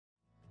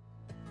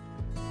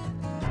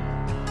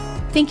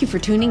Thank you for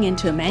tuning in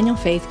to Emmanuel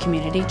Faith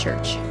Community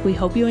Church. We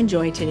hope you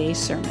enjoy today's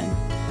sermon.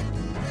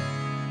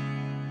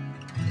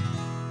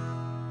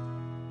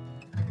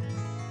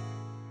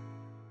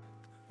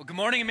 Well, good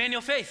morning,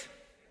 Emmanuel Faith.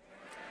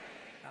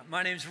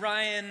 My name's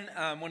Ryan.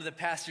 I'm one of the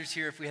pastors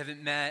here. If we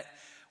haven't met,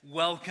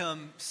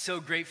 welcome.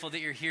 So grateful that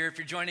you're here. If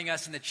you're joining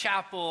us in the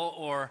chapel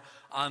or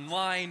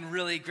online,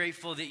 really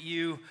grateful that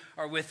you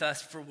are with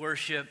us for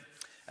worship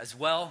as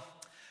well.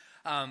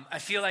 I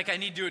feel like I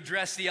need to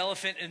address the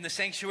elephant in the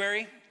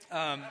sanctuary.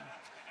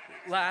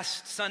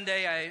 Last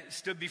Sunday, I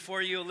stood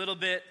before you a little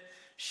bit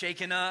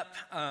shaken up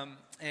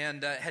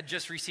and had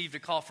just received a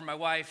call from my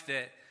wife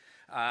that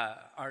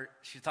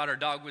she thought our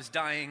dog was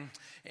dying,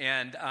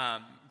 and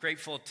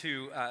grateful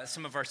to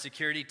some of our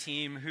security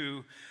team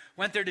who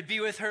went there to be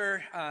with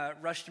her,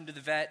 rushed him to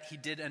the vet. He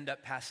did end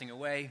up passing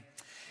away.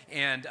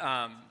 And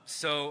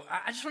so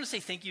I just want to say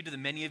thank you to the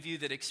many of you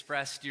that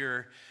expressed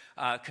your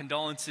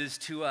condolences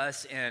to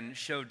us and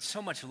showed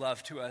so much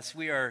love to us.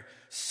 We are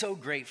so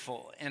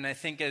grateful. And I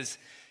think as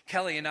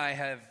Kelly and I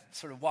have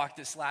sort of walked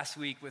this last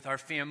week with our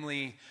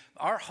family,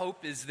 our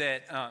hope is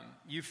that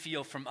you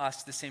feel from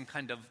us the same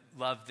kind of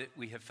love that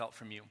we have felt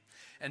from you.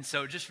 And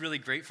so just really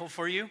grateful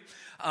for you.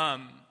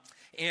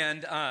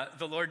 And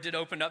the Lord did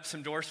open up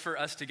some doors for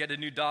us to get a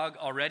new dog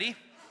already.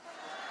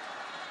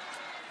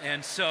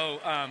 And so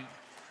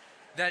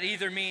that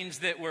either means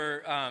that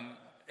we're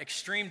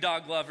extreme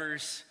dog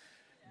lovers,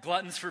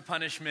 gluttons for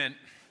punishment,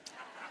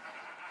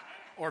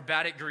 or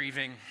bad at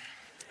grieving.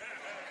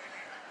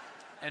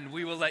 And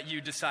we will let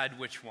you decide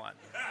which one.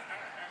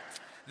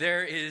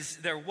 There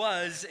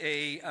was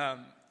a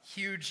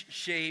huge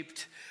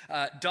shaped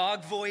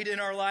dog void in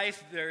our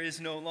life. There is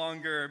no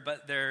longer,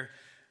 but there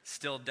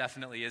still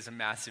definitely is a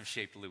massive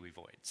shaped Louis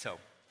void. So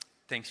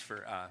thanks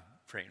for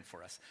praying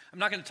for us. I'm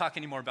not going to talk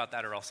any more about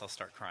that or else I'll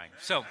start crying.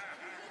 So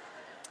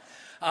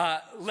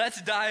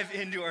let's dive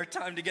into our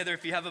time together.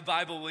 If you have a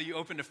Bible, will you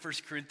open to 1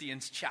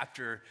 Corinthians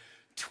chapter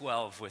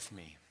 12 with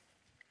me?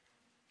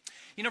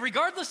 You know,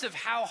 regardless of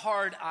how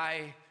hard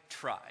I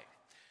try,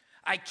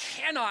 I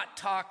cannot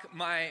talk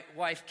my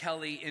wife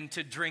Kelly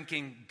into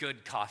drinking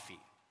good coffee.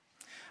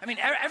 I mean,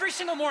 every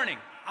single morning,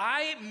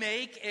 I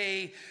make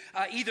a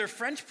either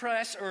French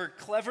press or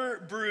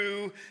clever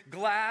brew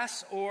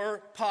glass or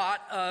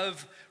pot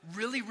of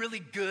really, really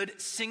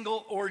good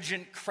single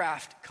origin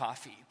craft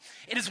coffee.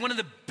 It is one of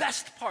the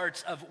best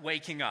parts of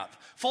waking up.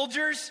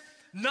 Folgers,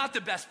 not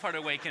the best part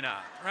of waking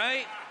up,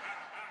 right?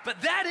 But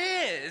that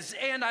is,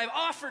 and I've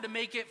offered to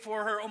make it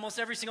for her almost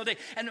every single day.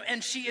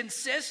 And she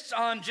insists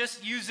on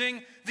just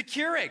using the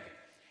Keurig.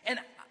 And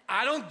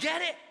I don't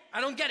get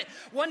it.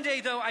 One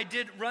day, though, I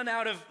did run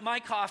out of my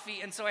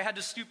coffee, and so I had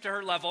to stoop to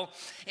her level.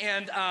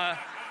 And I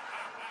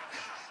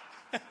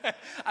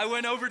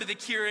went over to the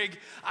Keurig,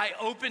 I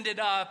opened it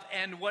up,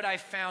 and what I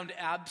found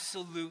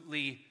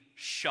absolutely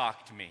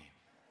shocked me.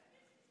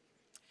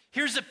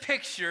 Here's a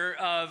picture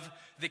of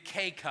the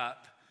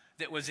K-Cup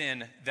that was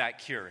in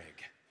that Keurig.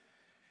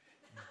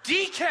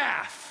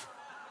 Decaf.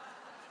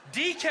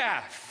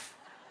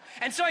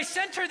 And so I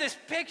sent her this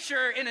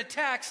picture in a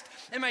text,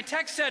 and my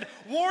text said,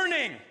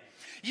 "Warning,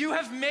 you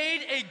have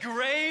made a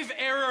grave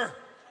error.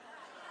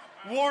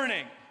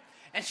 Warning."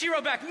 And she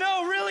wrote back,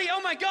 "No, really?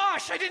 Oh my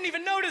gosh, I didn't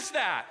even notice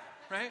that,"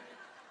 right?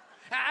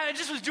 I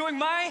just was doing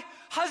my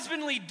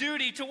husbandly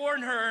duty to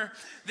warn her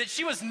that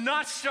she was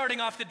not starting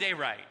off the day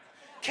right.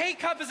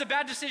 K-Cup is a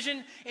bad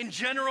decision in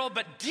general,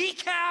 but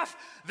decaf,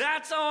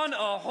 that's on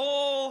a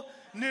whole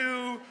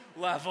new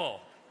level,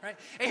 right?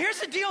 And here's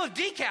the deal with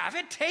decaf.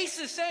 It tastes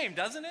the same,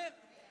 doesn't it?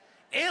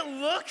 It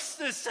looks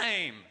the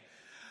same,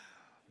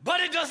 but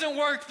it doesn't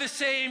work the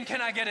same.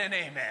 Can I get an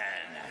amen?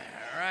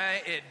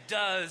 Right? It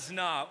does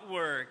not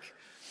work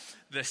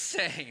the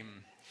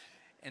same.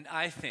 And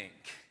I think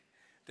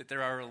that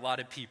there are a lot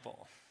of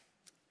people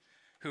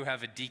who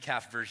have a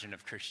decaf version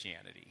of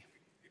Christianity.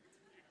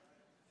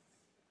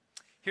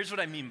 Here's what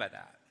I mean by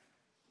that.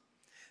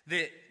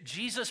 That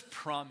Jesus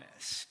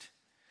promised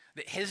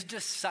that his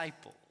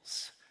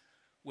disciples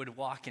would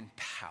walk in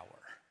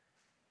power.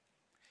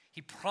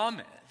 He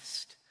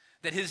promised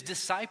that his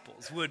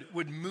disciples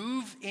would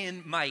move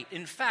in might.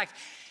 In fact,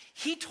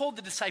 he told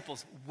the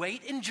disciples,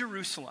 wait in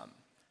Jerusalem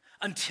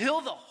until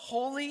the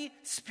Holy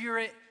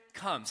Spirit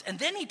comes. And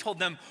then he told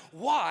them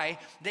why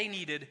they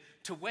needed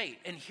to wait.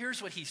 And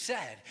here's what he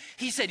said.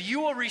 He said,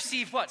 you will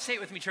receive what? Say it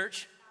with me,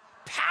 church.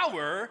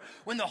 Power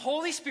when the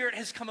Holy Spirit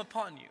has come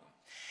upon you.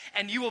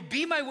 And you will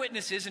be my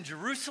witnesses in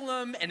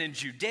Jerusalem and in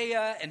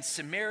Judea and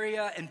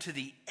Samaria and to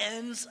the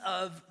ends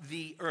of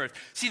the earth.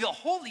 See, the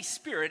Holy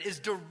Spirit is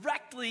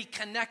directly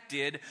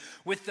connected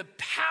with the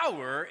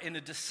power in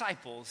a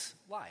disciple's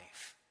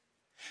life.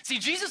 See,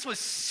 Jesus was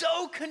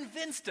so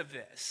convinced of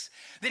this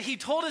that he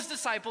told his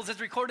disciples, as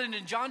recorded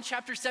in John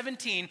chapter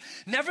 17,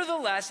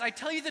 nevertheless, I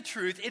tell you the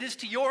truth, it is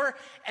to your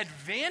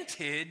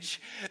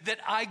advantage that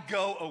I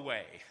go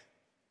away.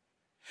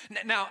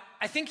 Now,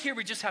 I think here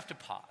we just have to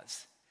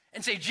pause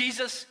and say,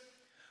 Jesus,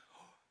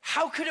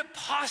 how could it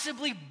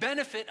possibly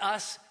benefit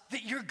us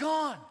that you're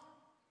gone?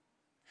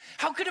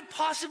 How could it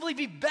possibly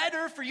be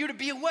better for you to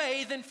be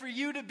away than for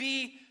you to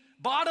be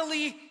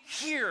bodily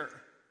here?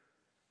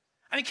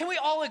 I mean, can we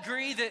all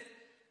agree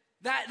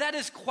that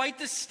is quite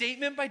the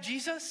statement by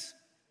Jesus?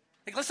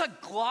 Like, let's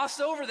not gloss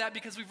over that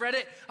because we've read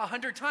it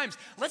 100 times.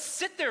 Let's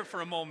sit there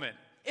for a moment.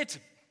 It's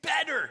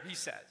better, he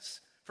says,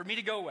 for me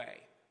to go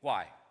away.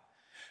 Why?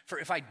 For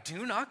if I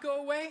do not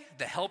go away,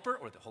 the Helper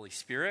or the Holy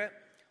Spirit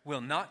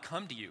will not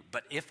come to you.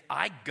 But if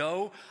I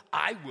go,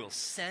 I will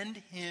send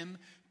him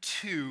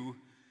to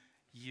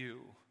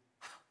you.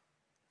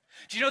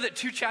 Do you know that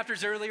 2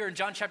 chapters earlier in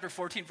John chapter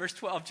 14, verse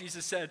 12,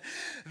 Jesus said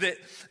that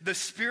the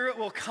Spirit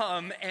will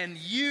come and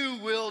you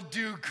will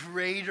do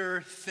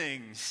greater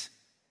things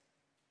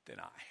than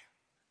I.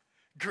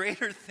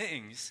 Greater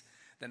things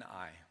than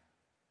I.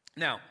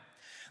 Now,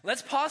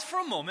 let's pause for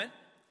a moment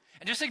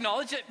and just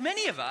acknowledge that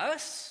many of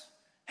us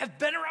have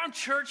been around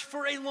church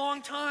for a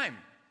long time.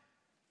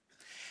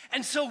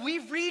 And so we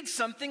read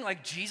something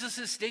like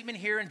Jesus' statement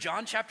here in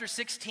John chapter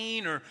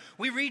 16, or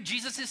we read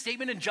Jesus'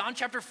 statement in John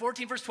chapter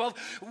 14, verse 12,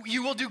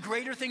 you will do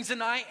greater things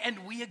than I,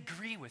 and we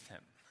agree with him.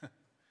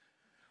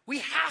 We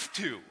have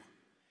to.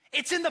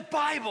 It's in the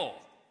Bible.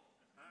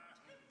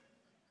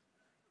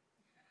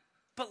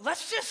 But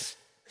let's just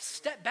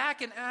step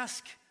back and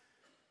ask,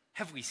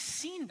 have we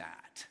seen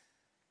that?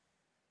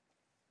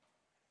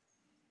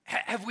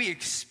 Have we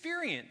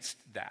experienced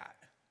that?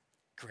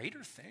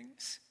 Greater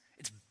things?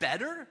 It's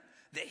better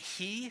that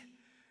he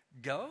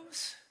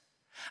goes?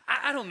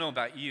 I don't know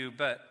about you,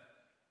 but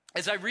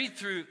as I read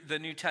through the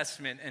New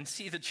Testament and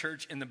see the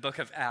church in the book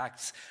of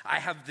Acts, I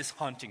have this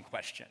haunting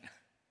question.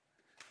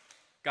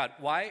 God,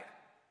 why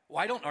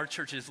don't our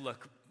churches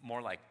look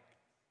more like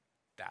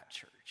that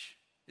church?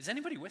 Is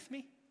anybody with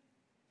me?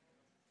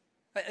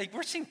 Like,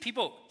 we're seeing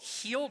people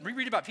healed. We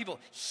read about people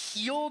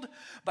healed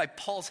by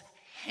Paul's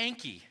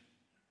hanky.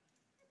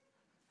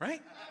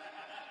 Right?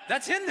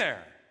 That's in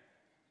there.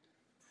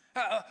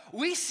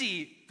 We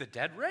see the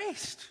dead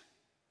raised.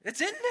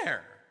 It's in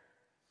there.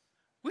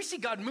 We see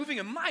God moving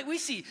in might. We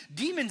see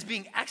demons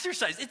being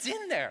exorcised. It's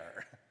in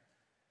there.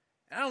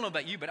 And I don't know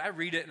about you, but I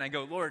read it and I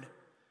go, Lord,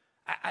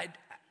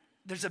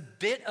 there's a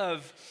bit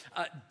of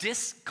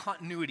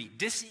discontinuity,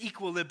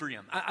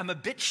 disequilibrium. I'm a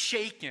bit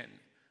shaken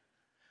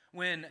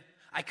when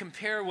I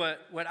compare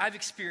what I've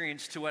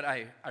experienced to what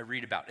I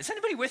read about. Is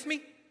anybody with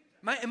me?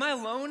 Am I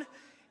alone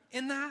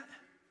in that?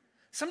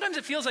 Sometimes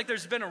it feels like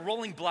there's been a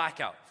rolling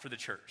blackout for the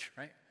church,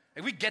 right?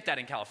 Like we get that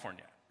in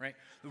California, right?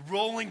 The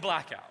rolling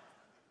blackout.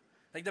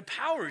 Like the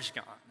power's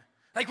gone.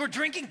 Like we're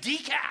drinking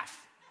decaf.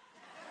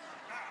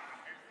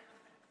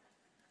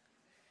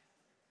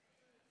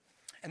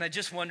 And I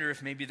just wonder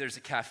if maybe there's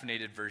a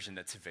caffeinated version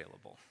that's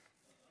available.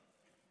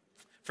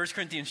 1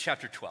 Corinthians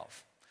chapter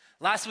 12.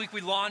 Last week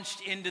we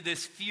launched into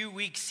this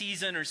few-week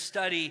season or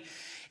study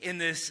in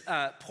this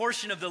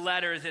portion of the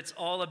letter that's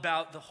all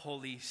about the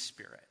Holy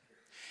Spirit.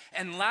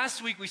 And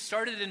last week we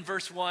started in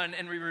verse 1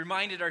 and we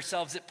reminded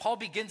ourselves that Paul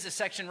begins this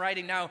section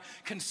writing, now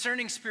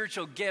concerning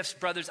spiritual gifts,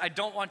 brothers, I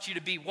don't want you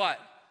to be what?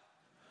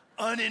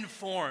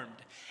 Uninformed.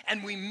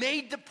 And we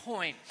made the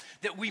point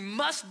that we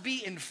must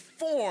be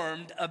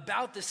informed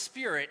about the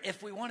Spirit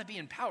if we want to be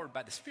empowered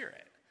by the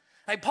Spirit.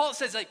 Like Paul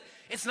says, like,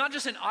 it's not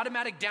just an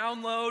automatic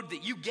download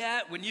that you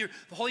get when the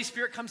Holy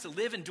Spirit comes to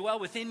live and dwell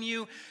within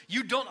you.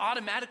 You don't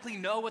automatically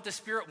know what the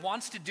Spirit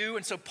wants to do.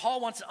 And so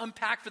Paul wants to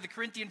unpack for the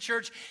Corinthian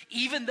church,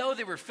 even though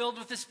they were filled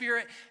with the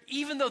Spirit,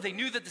 even though they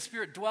knew that the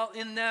Spirit dwelt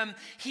in them,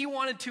 he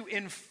wanted to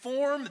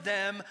inform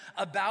them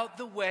about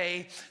the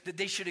way that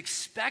they should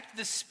expect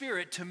the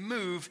Spirit to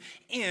move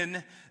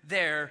in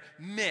their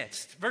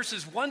midst.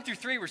 Verses 1 through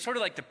 3 were sort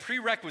of like the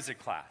prerequisite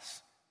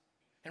class.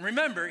 And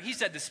remember, he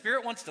said the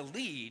Spirit wants to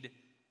lead,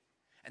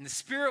 and the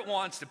Spirit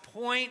wants to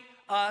point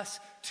us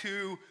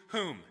to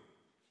whom?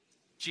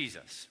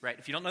 Jesus, right?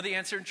 If you don't know the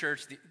answer in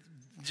church,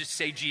 just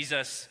say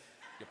Jesus.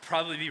 You'll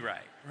probably be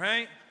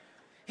right?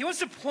 He wants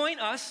to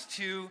point us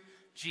to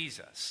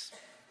Jesus.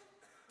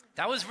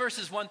 That was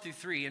verses 1 through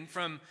 3. And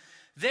from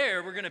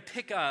there, we're going to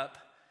pick up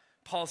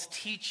Paul's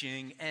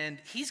teaching, and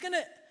he's going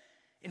to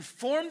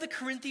inform the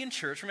Corinthian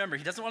church. Remember,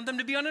 he doesn't want them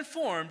to be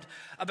uninformed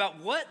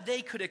about what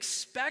they could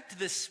expect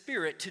the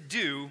Spirit to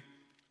do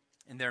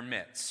in their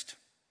midst.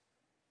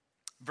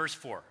 Verse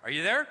 4. Are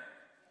you there?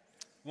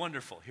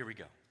 Wonderful. Here we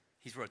go.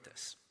 He wrote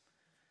this.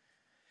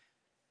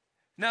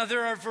 Now,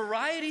 there are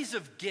varieties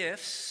of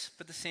gifts,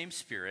 but the same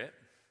Spirit.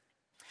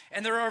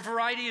 And there are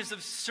varieties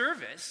of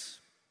service,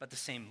 but the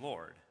same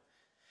Lord.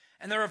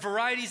 And there are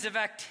varieties of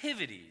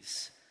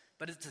activities,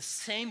 but it's the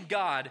same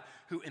God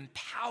who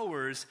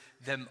empowers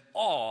them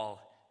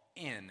all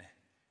in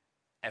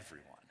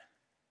everyone.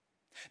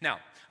 Now,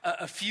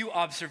 a few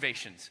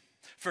observations.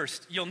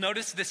 First, you'll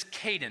notice this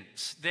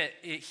cadence that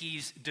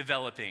he's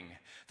developing.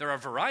 There are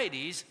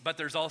varieties, but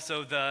there's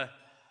also the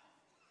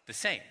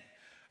same.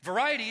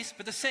 Varieties,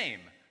 but the same.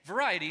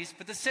 Varieties,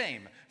 but the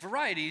same.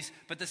 Varieties,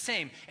 but the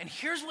same. And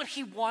here's what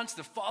he wants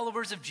the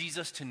followers of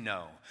Jesus to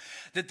know.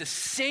 That the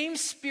same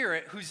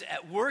Spirit who's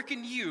at work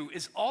in you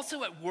is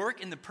also at work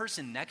in the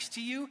person next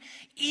to you,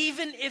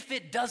 even if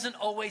it doesn't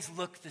always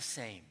look the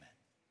same.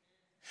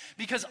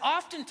 Because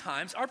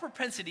oftentimes our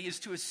propensity is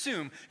to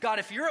assume, God,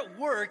 if you're at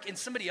work in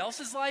somebody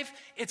else's life,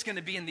 it's going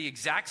to be in the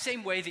exact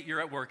same way that you're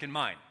at work in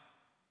mine.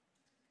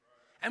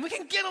 And we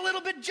can get a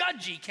little bit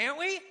judgy, can't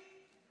we?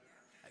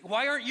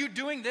 Why aren't you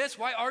doing this?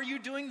 Why are you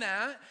doing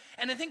that?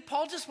 And I think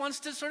Paul just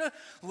wants to sort of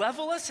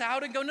level us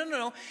out and go,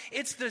 no.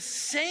 It's the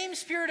same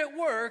Spirit at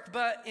work,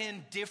 but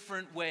in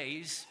different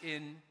ways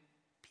in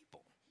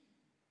people.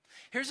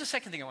 Here's the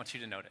second thing I want you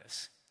to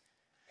notice.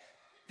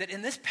 That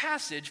in this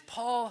passage,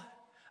 Paul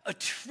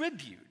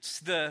attributes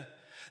the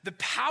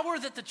power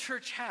that the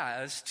church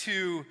has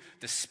to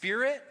the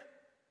Spirit,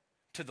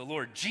 to the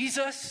Lord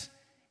Jesus,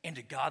 and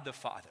to God the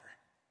Father.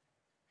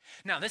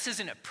 Now, this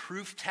isn't a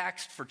proof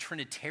text for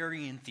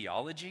Trinitarian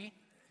theology.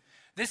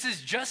 This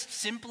is just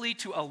simply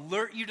to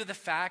alert you to the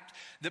fact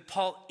that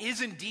Paul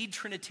is indeed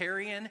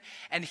Trinitarian,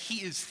 and he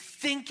is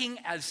thinking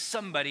as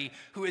somebody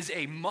who is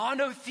a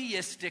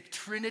monotheistic,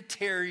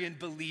 Trinitarian,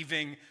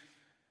 believing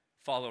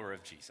follower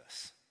of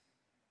Jesus.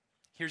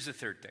 Here's the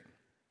third thing.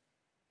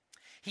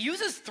 He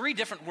uses 3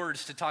 different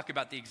words to talk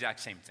about the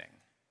exact same thing.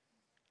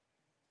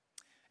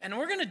 And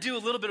we're going to do a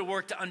little bit of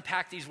work to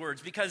unpack these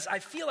words because I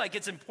feel like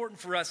it's important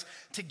for us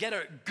to get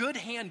a good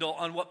handle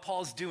on what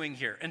Paul's doing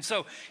here. And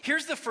so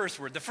here's the first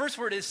word. The first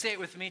word is, say it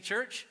with me,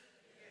 church,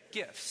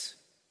 gifts.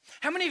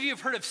 How many of you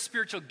have heard of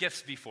spiritual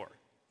gifts before?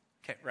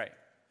 Okay, right.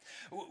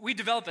 We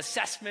develop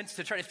assessments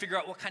to try to figure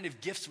out what kind of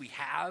gifts we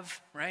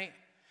have, right?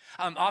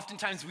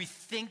 Oftentimes we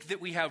think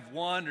that we have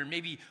one or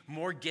maybe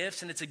more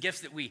gifts, and it's a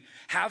gift that we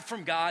have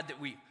from God,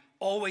 that we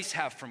always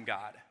have from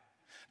God.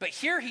 But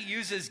here he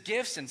uses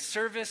gifts and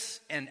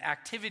service and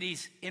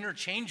activities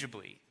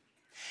interchangeably.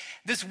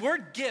 This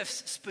word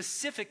gifts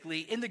specifically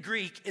in the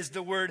Greek is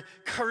the word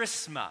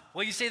charisma.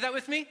 Will you say that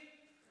with me?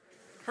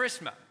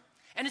 Charisma.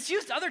 And it's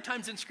used other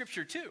times in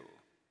Scripture too.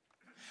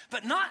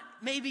 But not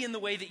maybe in the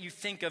way that you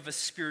think of a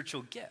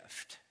spiritual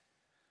gift.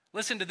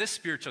 Listen to this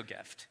spiritual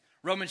gift.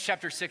 Romans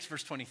chapter 6,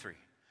 verse 23.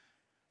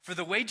 For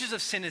the wages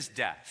of sin is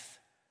death,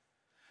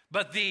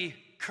 but the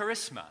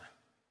charisma,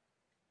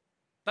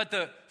 but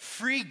the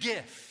free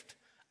gift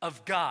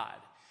of God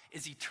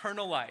is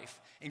eternal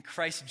life in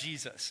Christ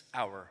Jesus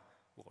our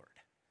Lord.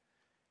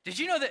 Did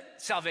you know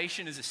that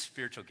salvation is a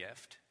spiritual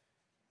gift?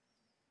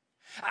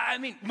 I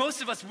mean,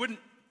 most of us wouldn't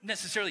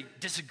necessarily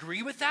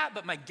disagree with that,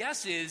 but my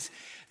guess is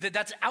that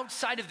that's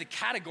outside of the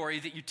category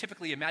that you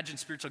typically imagine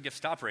spiritual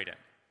gifts to operate in.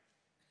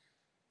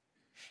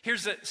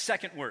 Here's the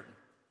second word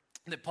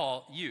that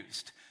Paul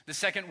used. The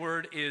second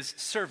word is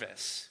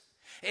service.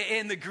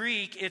 In the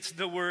Greek, it's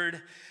the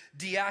word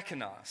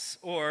diakonos,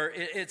 or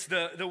it's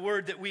the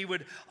word that we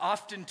would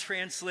often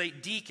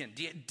translate deacon,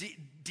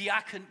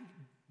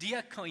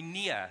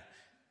 diakonia.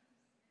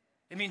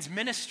 It means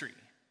ministry.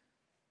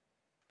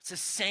 It's the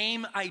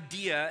same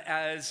idea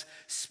as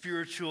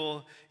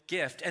spiritual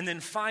gift. And then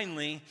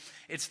finally,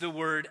 it's the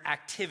word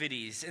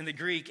activities. In the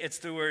Greek, it's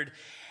the word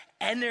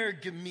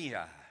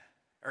energemia,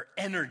 or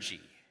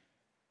energy,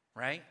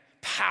 right?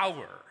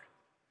 Power.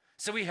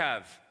 So we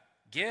have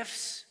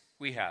gifts,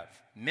 we have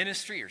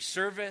ministry or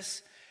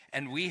service,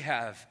 and we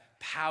have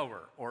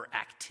power or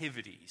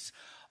activities.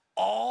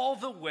 All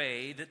the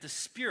way that the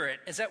Spirit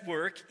is at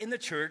work in the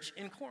church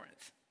in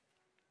Corinth.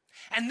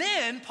 And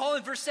then Paul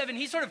in verse 7,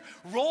 he sort of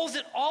rolls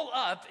it all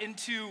up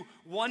into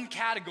one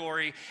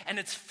category, and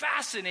it's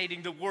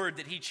fascinating the word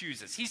that he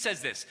chooses. He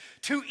says this,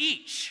 to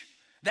each.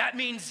 That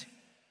means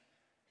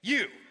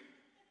you.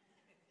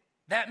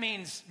 That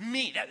means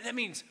me. That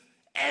means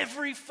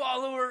every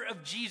follower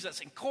of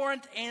Jesus in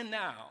Corinth and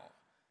now.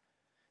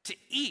 To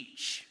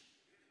each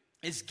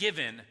is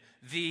given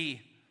the,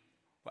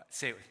 what?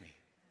 Say it with me.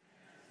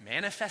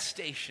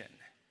 Manifestation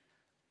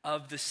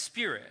of the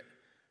Spirit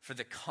for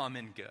the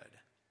common good.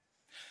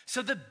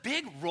 So the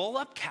big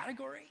roll-up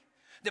category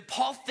that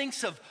Paul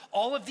thinks of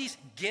all of these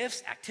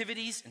gifts,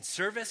 activities, and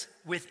service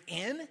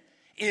within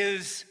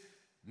is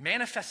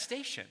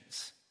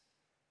manifestations.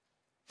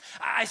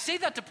 I say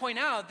that to point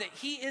out that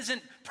he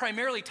isn't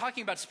primarily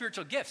talking about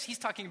spiritual gifts. He's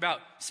talking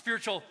about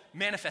spiritual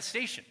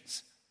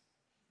manifestations.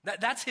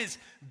 That's his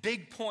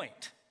big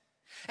point.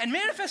 And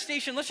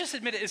manifestation, let's just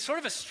admit it, is sort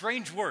of a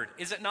strange word,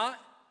 is it not?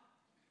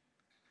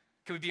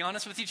 Can we be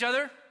honest with each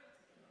other?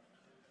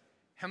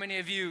 How many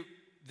of you,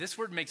 this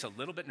word makes a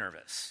little bit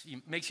nervous.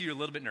 Makes you a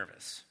little bit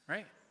nervous,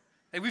 right?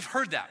 Like we've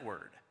heard that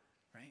word,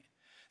 right?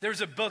 There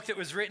was a book that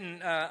was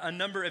written a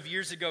number of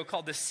years ago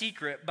called The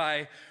Secret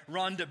by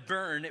Rhonda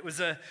Byrne. It was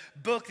a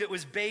book that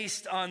was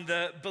based on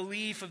the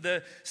belief of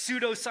the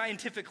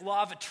pseudoscientific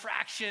law of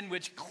attraction,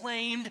 which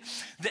claimed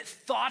that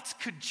thoughts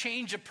could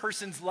change a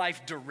person's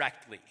life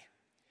directly.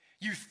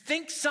 You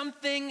think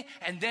something,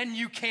 and then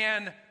you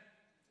can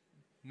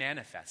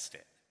manifest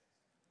it.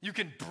 You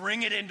can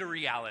bring it into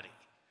reality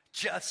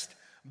just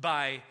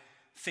by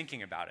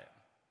thinking about it.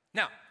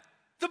 Now,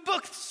 the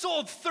book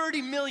sold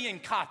 30 million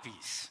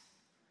copies.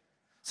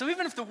 So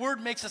even if the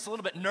word makes us a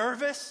little bit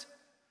nervous,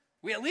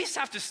 we at least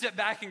have to step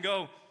back and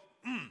go,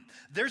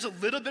 there's a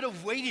little bit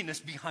of weightiness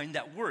behind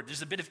that word.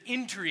 There's a bit of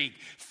intrigue.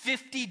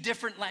 50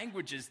 different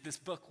languages this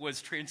book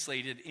was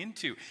translated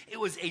into. It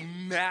was a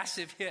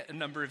massive hit a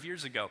number of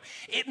years ago.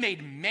 It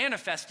made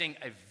manifesting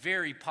a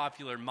very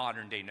popular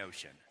modern day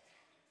notion.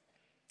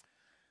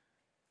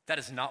 That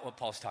is not what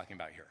Paul's talking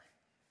about here.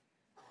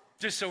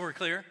 Just so we're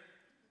clear,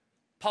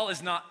 Paul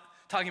is not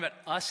talking about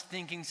us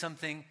thinking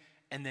something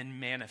and then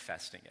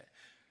manifesting it.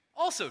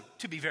 Also,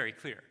 to be very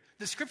clear,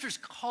 the scriptures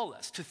call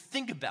us to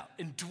think about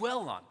and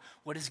dwell on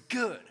what is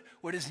good,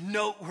 what is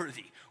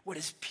noteworthy, what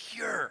is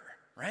pure,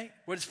 right?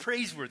 What is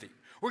praiseworthy.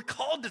 We're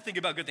called to think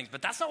about good things,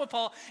 but that's not what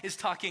Paul is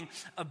talking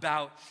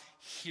about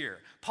here.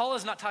 Paul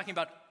is not talking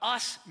about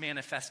us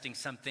manifesting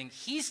something.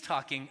 He's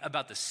talking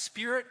about the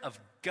Spirit of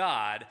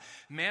God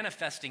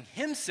manifesting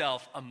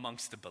himself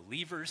amongst the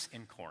believers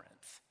in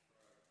Corinth.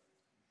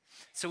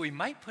 So we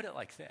might put it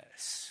like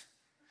this.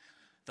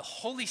 The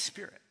Holy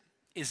Spirit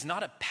is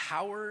not a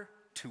power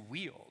to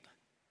wield,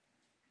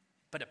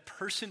 but a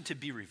person to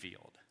be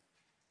revealed.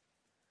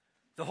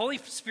 The Holy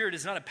Spirit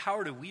is not a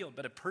power to wield,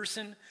 but a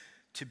person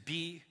to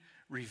be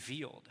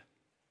revealed.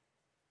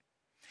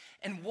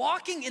 And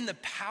walking in the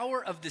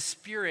power of the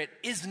Spirit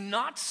is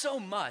not so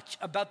much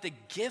about the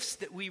gifts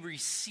that we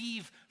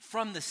receive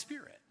from the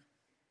Spirit.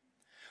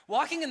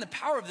 Walking in the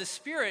power of the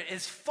Spirit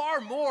is far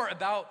more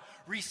about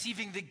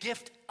receiving the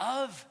gift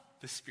of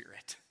the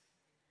Spirit.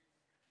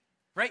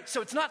 Right?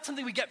 So it's not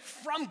something we get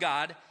from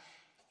God,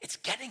 it's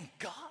getting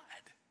God.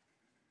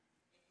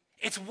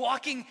 It's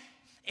walking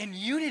in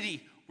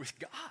unity with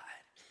God.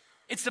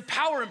 It's the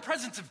power and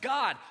presence of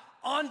God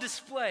on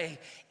display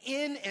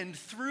in and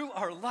through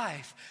our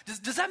life.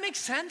 Does that make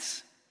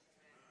sense?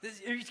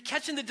 Are you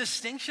catching the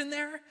distinction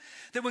there?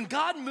 That when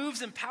God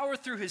moves in power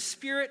through his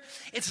Spirit,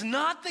 it's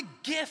not the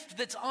gift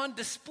that's on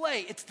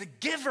display, it's the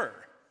giver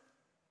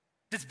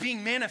that's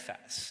being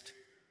manifest.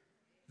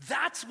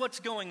 That's what's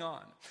going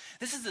on.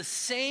 This is the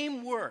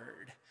same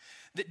word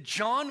that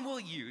John will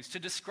use to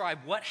describe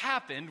what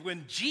happened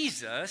when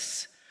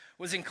Jesus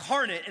was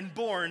incarnate and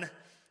born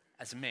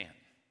as a man.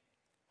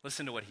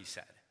 Listen to what he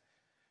said.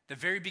 The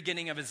very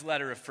beginning of his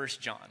letter of 1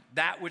 John,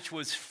 that which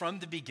was from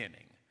the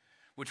beginning,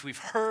 which we've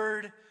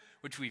heard,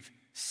 which we've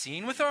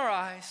seen with our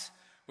eyes,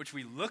 which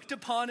we looked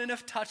upon and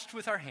have touched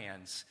with our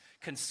hands,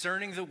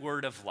 concerning the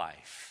word of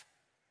life.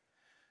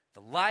 The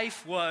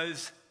life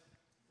was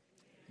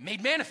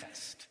made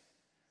manifest.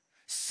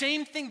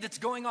 Same thing that's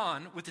going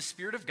on with the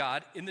Spirit of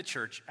God in the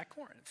church at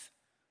Corinth.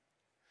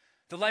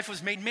 The life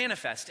was made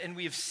manifest, and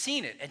we have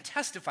seen it and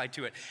testified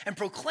to it and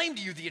proclaimed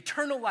to you the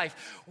eternal life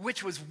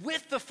which was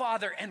with the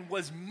Father and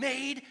was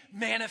made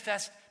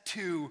manifest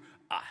to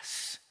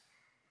us.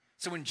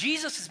 So when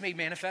Jesus is made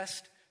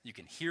manifest, you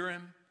can hear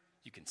him,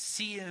 you can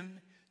see him,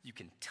 you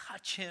can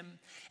touch him.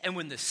 And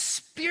when the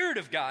Spirit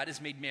of God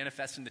is made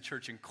manifest in the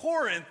church in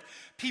Corinth,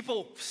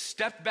 people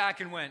stepped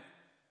back and went,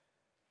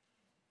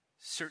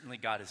 certainly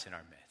God is in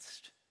our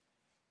midst.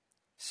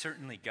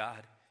 Certainly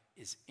God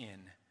is in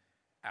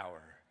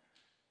our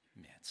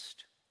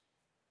midst.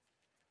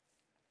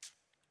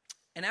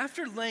 And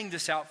after laying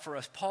this out for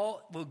us,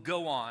 Paul will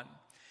go on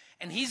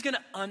and he's going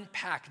to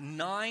unpack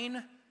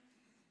 9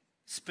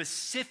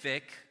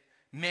 specific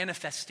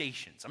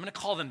manifestations. I'm going to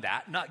call them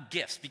that, not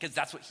gifts, because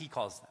that's what he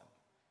calls them.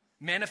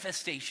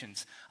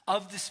 Manifestations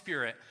of the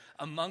Spirit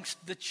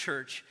amongst the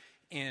church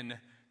in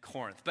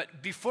Corinth.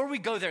 But before we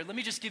go there, let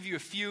me just give you a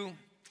few,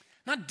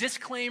 not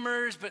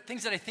disclaimers, but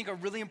things that I think are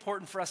really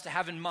important for us to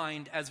have in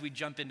mind as we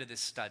jump into this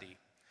study.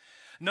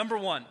 Number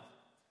 1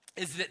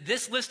 is that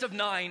this list of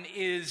 9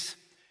 is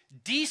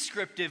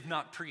descriptive,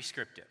 not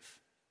prescriptive.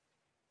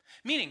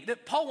 Meaning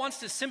that Paul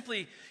wants to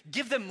simply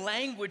give them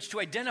language to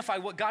identify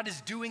what God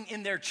is doing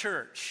in their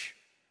church,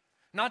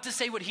 not to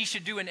say what he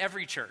should do in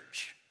every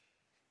church.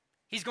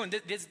 He's going,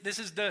 this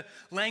is the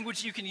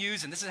language you can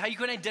use, and this is how you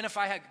can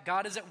identify how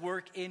God is at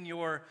work in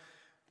your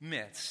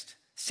midst.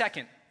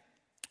 Second,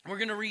 we're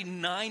going to read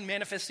 9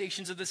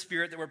 manifestations of the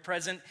Spirit that were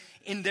present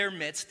in their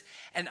midst,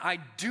 and I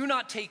do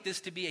not take this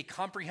to be a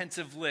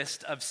comprehensive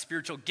list of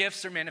spiritual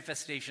gifts or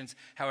manifestations,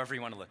 however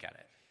you want to look at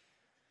it.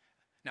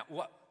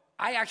 Now,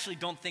 I actually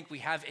don't think we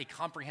have a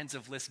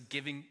comprehensive list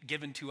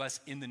given to us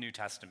in the New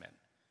Testament.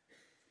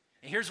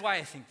 And here's why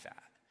I think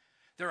that.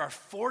 There are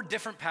 4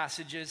 different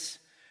passages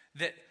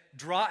that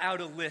draw out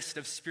a list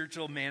of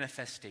spiritual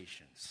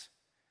manifestations.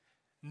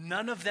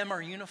 None of them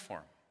are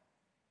uniform.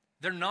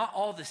 They're not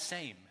all the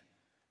same.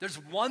 There's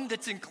one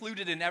that's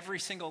included in every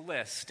single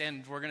list,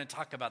 and we're going to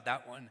talk about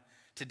that one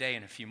today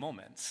in a few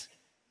moments.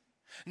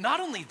 Not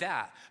only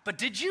that, but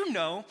did you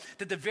know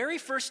that the very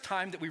first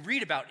time that we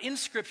read about in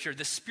Scripture,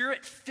 the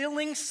Spirit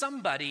filling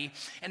somebody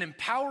and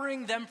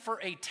empowering them for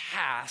a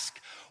task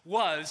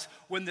was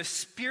when the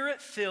Spirit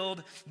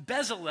filled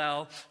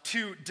Bezalel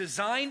to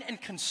design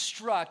and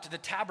construct the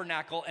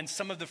tabernacle and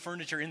some of the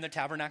furniture in the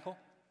tabernacle?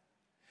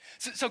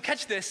 So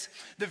catch this.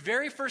 The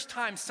very first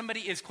time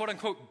somebody is quote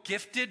unquote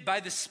gifted by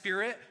the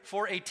Spirit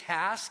for a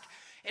task,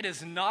 it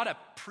is not a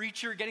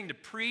preacher getting to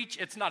preach.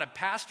 It's not a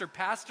pastor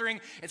pastoring.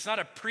 It's not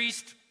a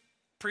priest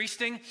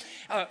priesting.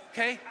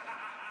 Okay?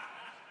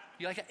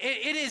 You like it?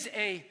 It is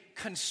a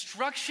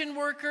construction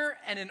worker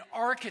and an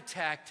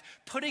architect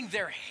putting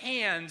their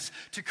hands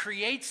to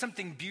create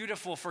something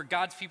beautiful for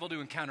God's people to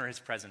encounter his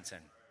presence in.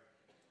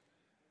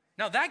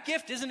 Now, that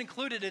gift isn't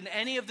included in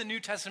any of the New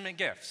Testament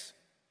gifts.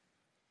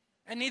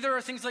 And neither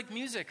are things like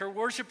music or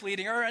worship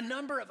leading or a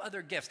number of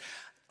other gifts.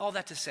 All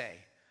that to say,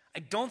 I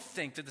don't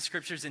think that the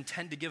scriptures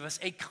intend to give us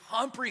a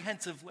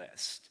comprehensive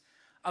list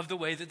of the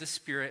way that the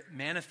Spirit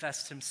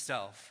manifests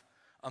himself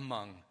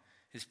among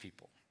his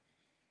people.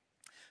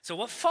 So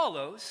what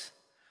follows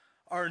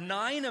are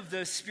 9 of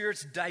the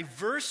Spirit's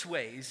diverse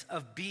ways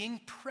of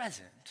being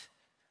present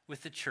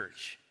with the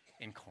church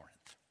in Corinth.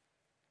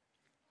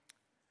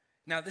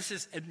 Now, this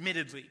is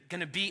admittedly going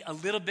to be a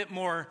little bit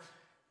more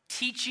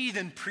teachy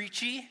than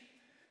preachy.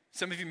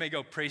 Some of you may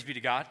go, praise be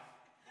to God.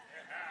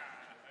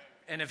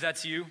 And if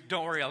that's you,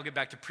 don't worry, I'll get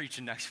back to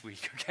preaching next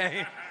week,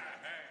 okay?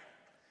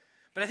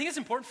 But I think it's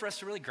important for us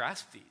to really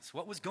grasp these,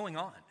 what was going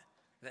on.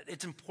 That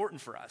it's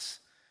important for us.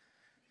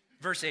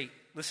 Verse 8,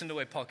 listen to the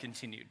way Paul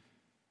continued.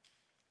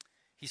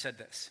 He said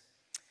this.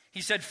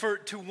 He said, for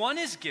to one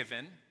is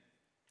given,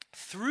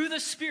 through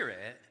the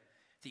Spirit,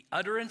 the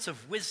utterance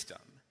of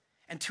wisdom,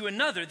 and to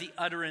another the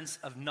utterance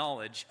of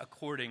knowledge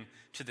according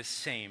to the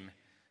same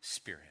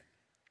Spirit.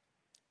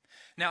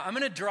 Now, I'm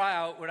going to draw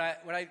out what I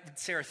would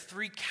say are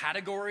 3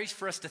 categories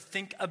for us to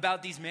think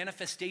about these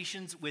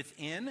manifestations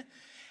within.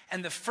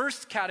 And the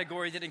first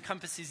category that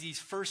encompasses these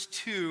first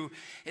 2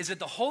 is that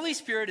the Holy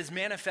Spirit is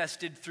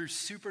manifested through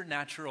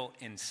supernatural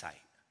insight.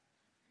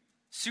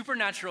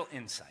 Supernatural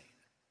insight.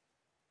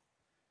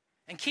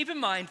 And keep in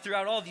mind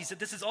throughout all of these that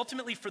this is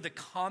ultimately for the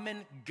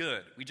common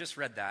good. We just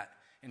read that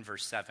in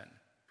verse 7.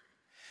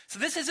 So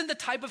this isn't the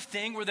type of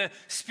thing where the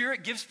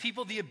Spirit gives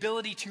people the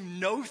ability to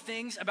know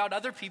things about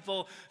other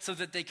people so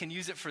that they can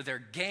use it for their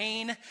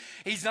gain.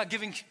 He's not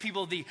giving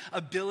people the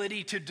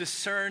ability to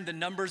discern the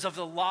numbers of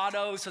the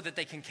lotto so that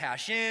they can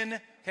cash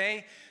in,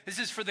 okay? This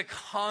is for the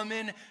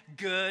common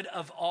good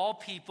of all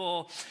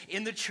people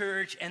in the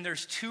church, and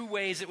there's 2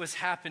 ways it was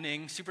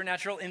happening.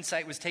 Supernatural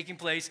insight was taking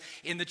place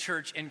in the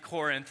church in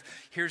Corinth.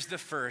 Here's the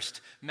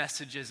first,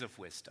 messages of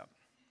wisdom.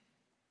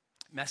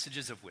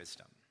 Messages of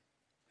wisdom.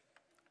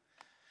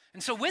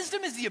 And so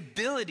wisdom is the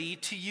ability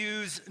to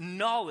use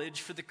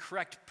knowledge for the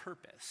correct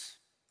purpose.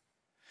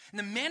 And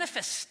the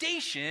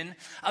manifestation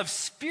of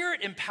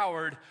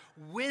Spirit-empowered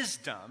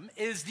wisdom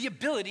is the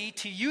ability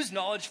to use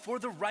knowledge for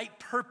the right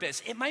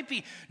purpose. It might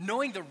be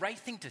knowing the right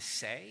thing to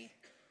say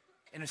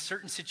in a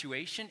certain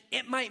situation.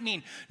 It might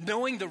mean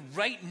knowing the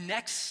right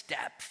next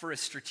step for a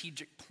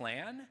strategic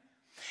plan.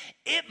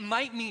 It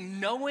might mean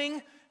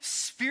knowing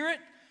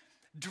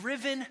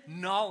Spirit-driven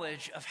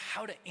knowledge of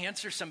how to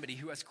answer somebody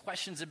who has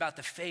questions about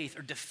the faith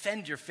or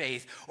defend your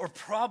faith or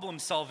problem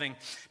solving.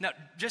 Now,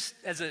 just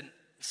as a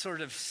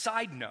sort of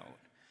side note,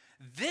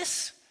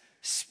 this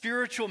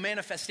spiritual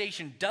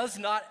manifestation does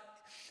not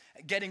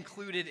get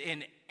included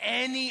in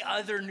any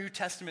other New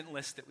Testament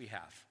list that we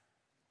have.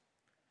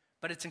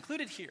 But it's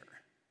included here.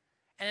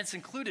 And it's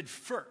included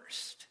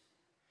first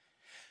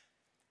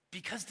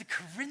because the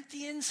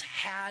Corinthians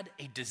had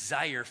a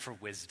desire for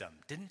wisdom,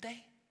 didn't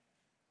they?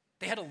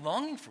 They had a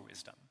longing for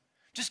wisdom.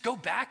 Just go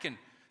back and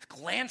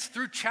glance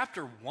through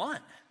chapter 1.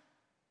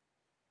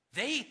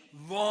 They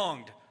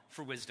longed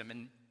for wisdom,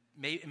 and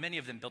many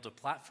of them built a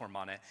platform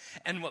on it.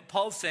 And what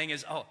Paul's saying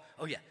is, oh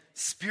yeah,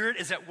 Spirit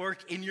is at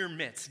work in your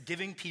midst,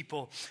 giving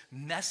people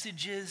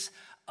messages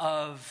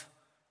of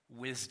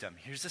wisdom.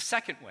 Here's the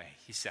second way,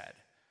 he said,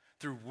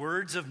 through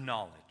words of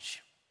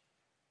knowledge.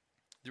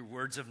 Through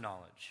words of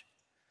knowledge.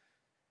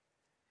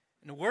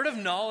 And a word of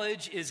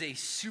knowledge is a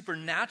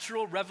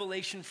supernatural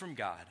revelation from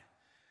God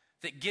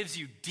that gives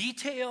you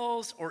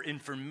details or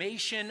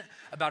information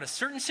about a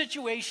certain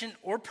situation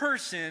or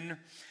person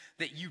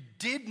that you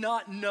did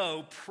not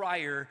know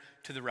prior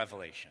to the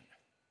revelation.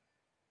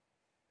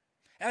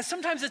 And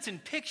sometimes it's in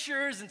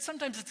pictures and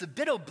sometimes it's a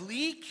bit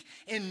oblique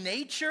in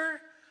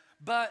nature,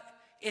 but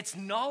it's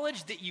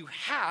knowledge that you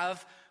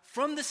have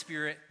from the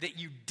Spirit that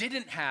you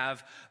didn't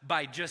have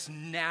by just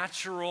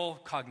natural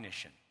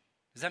cognition.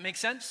 Does that make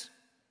sense?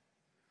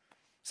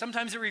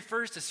 Sometimes it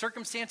refers to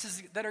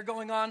circumstances that are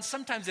going on.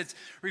 Sometimes it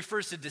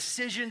refers to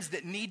decisions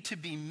that need to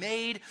be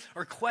made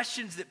or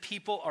questions that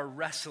people are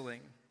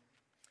wrestling.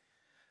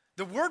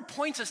 The word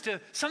points us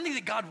to something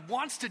that God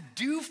wants to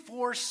do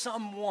for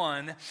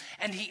someone,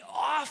 and he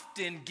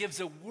often gives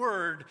a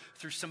word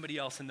through somebody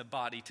else in the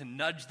body to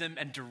nudge them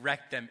and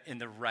direct them in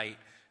the right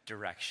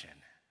direction.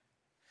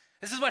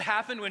 This is what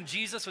happened when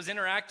Jesus was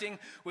interacting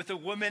with a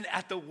woman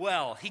at the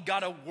well. He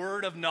got a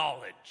word of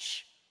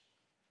knowledge.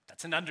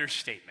 That's an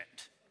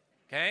understatement,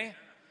 okay?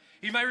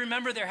 You might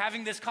remember they're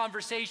having this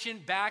conversation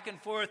back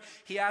and forth.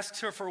 He asks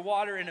her for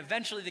water, and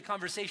eventually the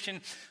conversation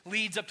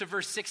leads up to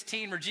verse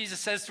 16 where Jesus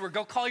says to her,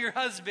 go call your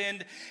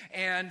husband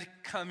and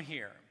come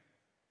here.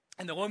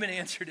 And the woman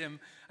answered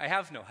him, I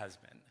have no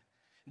husband.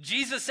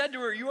 Jesus said to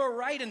her, you are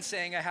right in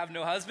saying I have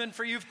no husband,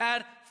 for you've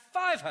had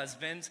 5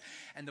 husbands,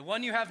 and the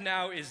one you have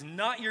now is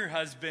not your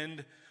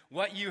husband.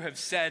 What you have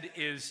said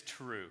is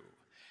true.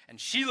 And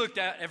she looked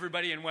at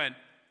everybody and went,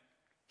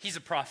 He's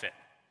a prophet.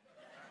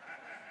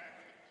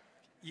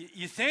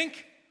 You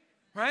think,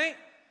 right?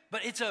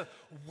 But it's a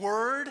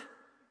word of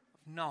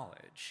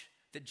knowledge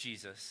that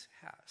Jesus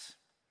has.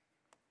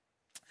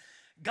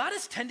 God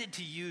has tended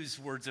to use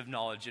words of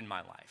knowledge in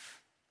my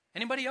life.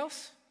 Anybody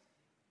else?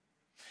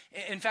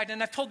 In fact,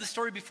 and I've told this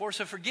story before,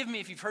 so forgive me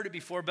if you've heard it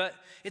before, but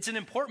it's an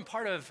important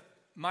part of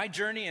my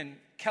journey and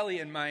Kelly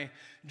and my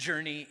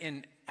journey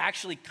in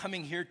actually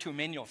coming here to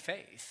Emmanuel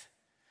Faith.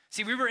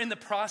 See, we were in the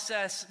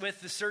process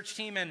with the search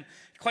team and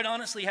quite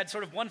honestly had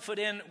sort of one foot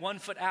in, one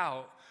foot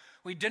out.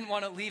 We didn't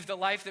want to leave the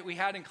life that we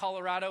had in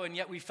Colorado, and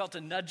yet we felt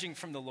a nudging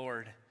from the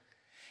Lord.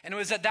 And it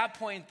was at that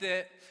point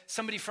that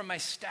somebody from my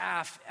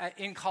staff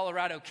in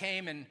Colorado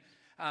came, and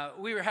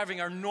we were having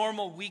our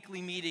normal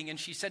weekly meeting, and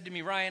she said to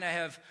me, Ryan, I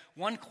have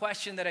one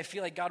question that I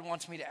feel like God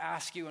wants me to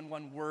ask you and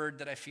one word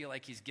that I feel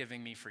like he's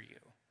giving me for you.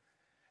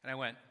 And I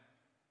went,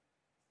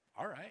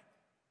 all right,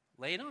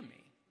 lay it on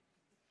me.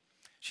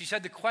 She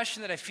said, the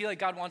question that I feel like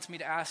God wants me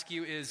to ask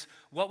you is,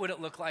 what would it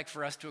look like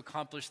for us to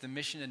accomplish the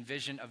mission and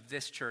vision of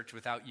this church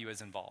without you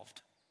as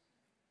involved?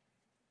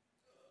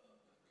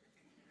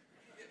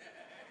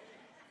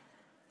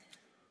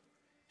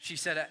 She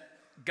said,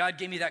 God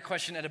gave me that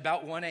question at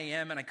about 1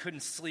 a.m. and I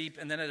couldn't sleep.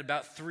 And then at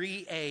about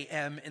 3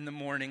 a.m. in the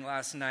morning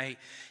last night,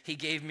 he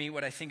gave me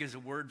what I think is a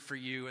word for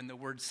you. And the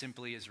word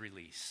simply is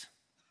release.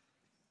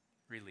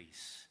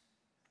 Release.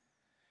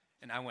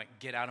 And I went,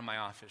 get out of my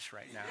office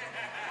right now.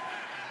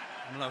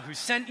 I don't know who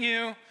sent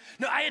you.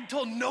 No, I had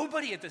told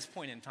nobody at this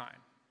point in time.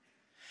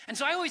 And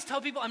so I always tell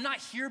people I'm not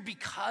here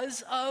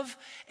because of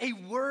a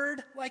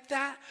word like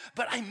that,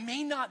 but I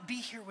may not be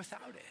here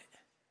without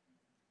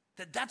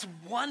it. That's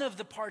one of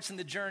the parts in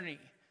the journey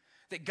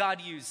that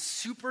God used,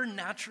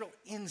 supernatural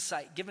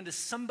insight given to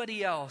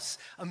somebody else,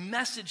 a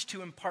message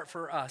to impart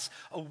for us,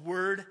 a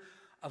word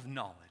of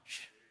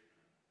knowledge.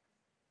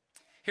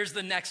 Here's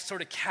the next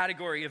sort of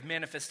category of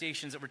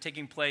manifestations that were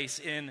taking place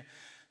in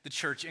the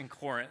church in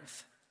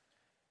Corinth.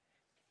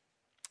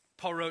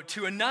 Paul wrote,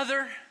 to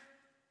another,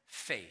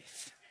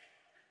 faith.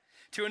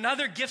 To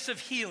another, gifts of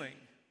healing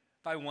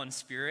by one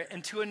Spirit.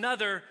 And to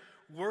another,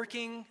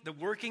 the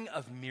working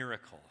of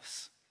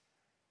miracles.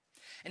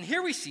 And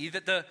here we see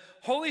that the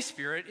Holy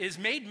Spirit is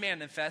made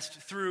manifest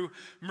through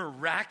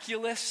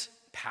miraculous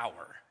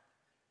power.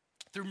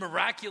 Through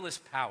miraculous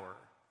power.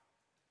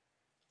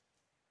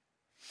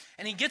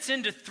 And he gets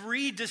into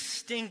three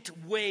distinct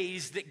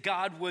ways that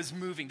God was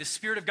moving. The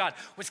Spirit of God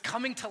was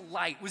coming to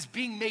light, was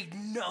being made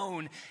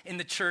known in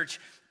the church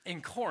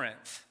in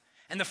Corinth.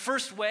 And the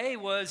first way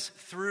was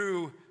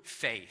through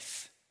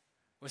faith.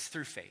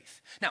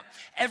 Now,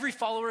 every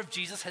follower of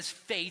Jesus has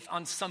faith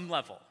on some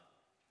level.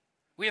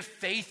 We have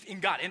faith in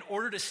God. In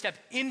order to step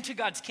into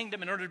God's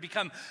kingdom, in order to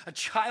become a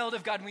child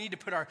of God, we need to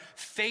put our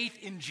faith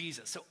in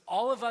Jesus. So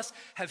all of us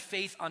have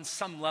faith on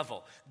some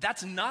level.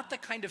 That's not the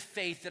kind of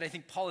faith that I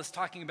think Paul is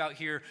talking about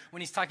here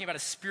when he's talking about a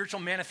spiritual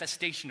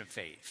manifestation of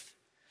faith.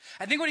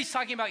 I think what he's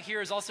talking about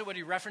here is also what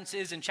he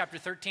references in chapter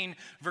 13,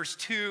 verse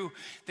 2,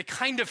 the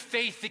kind of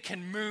faith that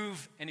can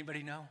move,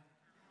 anybody know?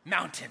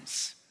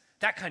 Mountains.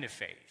 That kind of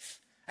faith.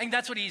 I think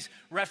that's what he's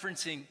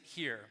referencing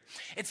here.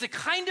 It's the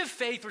kind of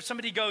faith where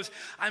somebody goes,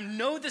 I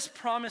know this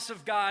promise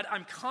of God,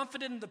 I'm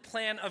confident in the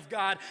plan of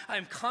God,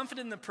 I'm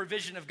confident in the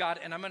provision of God,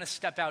 and I'm going to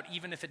step out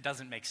even if it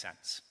doesn't make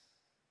sense.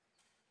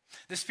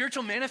 The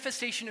spiritual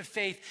manifestation of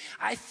faith,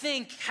 I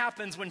think,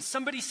 happens when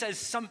somebody says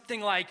something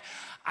like,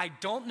 I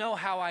don't know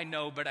how I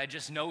know, but I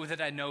just know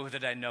that I know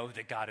that I know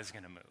that God is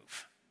going to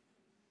move.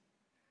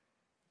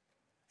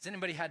 Has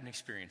anybody had an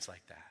experience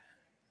like that?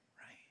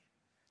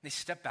 They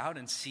step out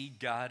and see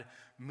God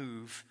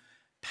move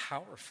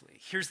powerfully.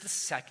 Here's the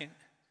second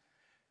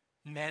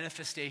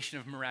manifestation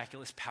of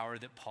miraculous power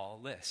that Paul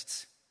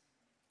lists: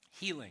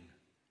 healing.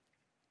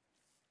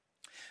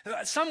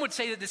 Some would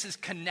say that this is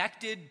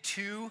connected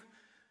to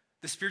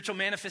the spiritual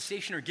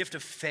manifestation or gift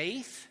of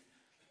faith.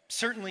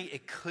 Certainly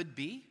it could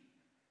be,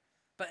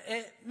 but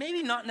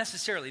maybe not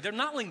necessarily. They're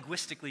not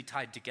linguistically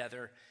tied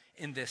together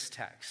in this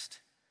text.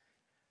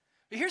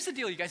 But here's the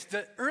deal, you guys.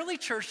 The early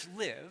church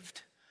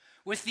lived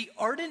with the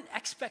ardent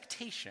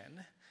expectation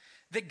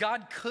that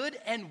God could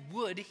and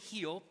would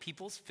heal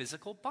people's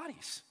physical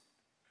bodies.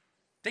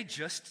 They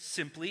just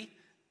simply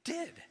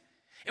did.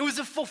 It was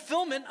a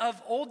fulfillment of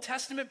Old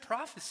Testament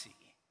prophecy.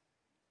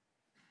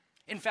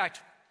 In fact,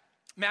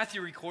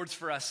 Matthew records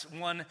for us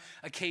one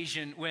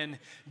occasion when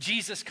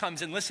Jesus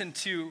comes, and listen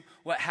to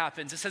what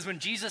happens. It says, when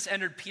Jesus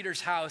entered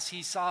Peter's house,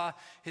 he saw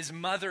his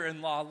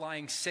mother-in-law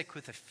lying sick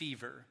with a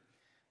fever.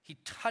 He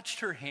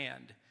touched her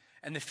hand,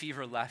 and the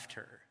fever left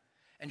her.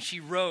 And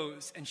she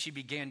rose and she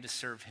began to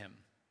serve him.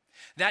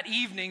 That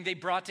evening, they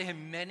brought to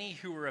him many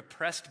who were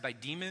oppressed by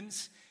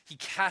demons. He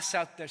cast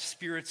out their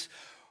spirits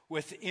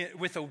with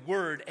a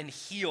word and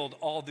healed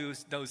all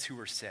those who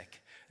were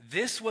sick.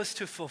 This was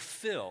to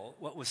fulfill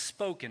what was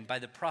spoken by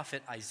the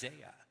prophet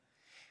Isaiah.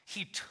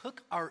 He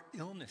took our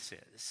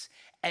illnesses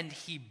and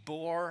he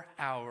bore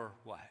our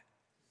what?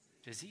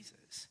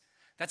 Diseases.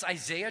 That's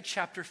Isaiah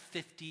chapter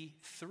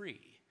 53,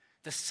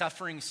 the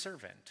suffering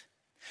servant.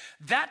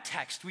 That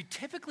text we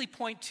typically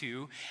point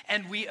to,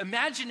 and we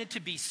imagine it to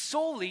be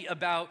solely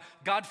about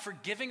God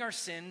forgiving our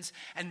sins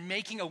and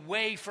making a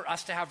way for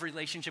us to have a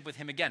relationship with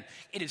him again.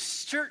 It is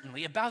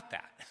certainly about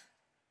that.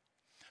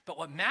 But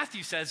what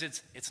Matthew says,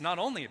 it's not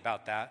only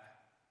about that.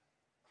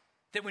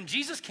 That when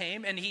Jesus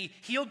came and he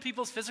healed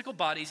people's physical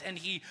bodies and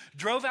he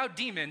drove out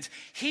demons,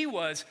 he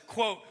was,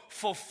 quote,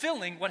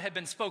 fulfilling what had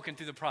been spoken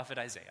through the prophet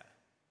Isaiah.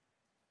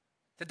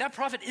 That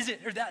prophet isn't,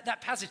 or that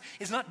passage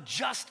is not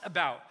just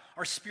about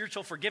our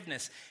spiritual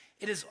forgiveness.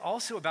 It is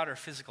also about our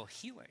physical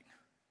healing.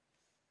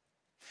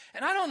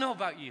 And I don't know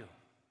about you,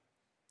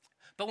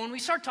 but when we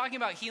start talking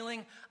about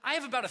healing, I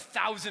have about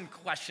 1,000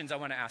 questions I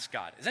want to ask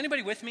God. Is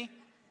anybody with me?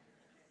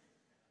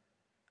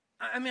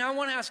 I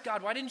want to ask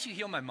God, why didn't you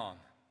heal my mom?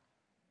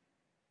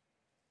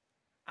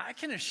 I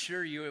can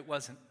assure you it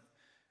wasn't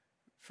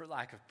for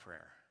lack of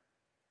prayer.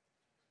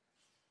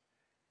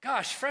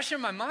 Gosh, fresh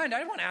in my mind,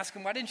 I want to ask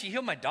him, why didn't you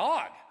heal my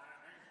dog?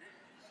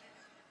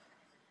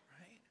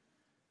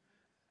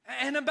 Right?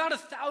 And about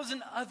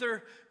 1,000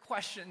 other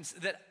questions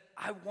that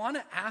I want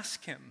to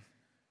ask him.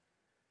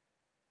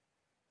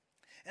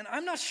 And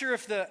I'm not sure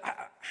if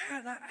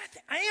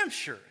I am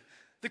sure.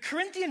 The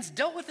Corinthians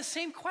dealt with the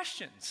same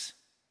questions.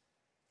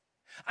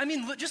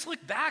 Just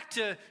look back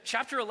to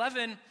chapter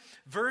 11,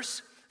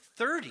 verse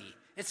 30.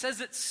 It says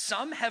that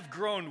some have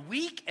grown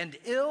weak and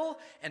ill,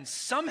 and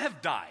some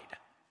have died.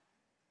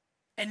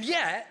 And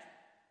yet,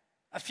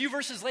 a few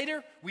verses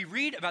later, we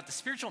read about the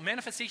spiritual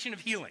manifestation of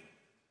healing.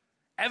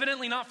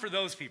 Evidently not for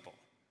those people,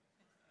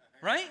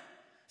 right?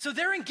 So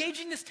they're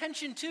engaging this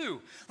tension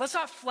too. Let's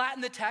not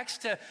flatten the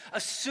text to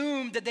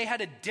assume that they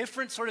had a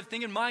different sort of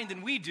thing in mind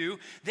than we do.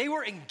 They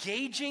were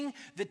engaging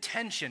the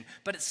tension.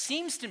 But it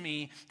seems to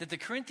me that the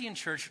Corinthian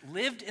church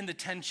lived in the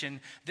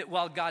tension that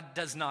while God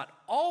does not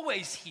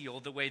always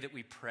heal the way that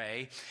we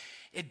pray,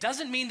 it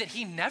doesn't mean that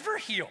he never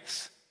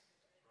heals.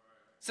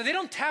 So they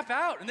don't tap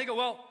out and they go,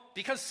 well,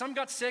 because some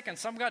got sick and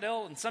some got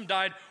ill and some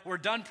died, we're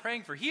done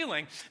praying for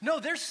healing. No,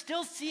 they're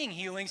still seeing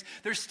healings.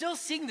 They're still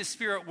seeing the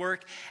Spirit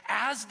work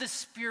as the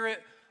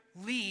Spirit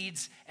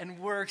leads and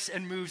works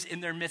and moves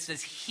in their midst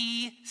as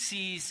he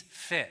sees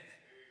fit.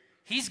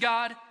 He's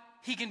God.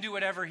 He can do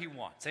whatever he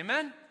wants.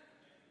 Amen?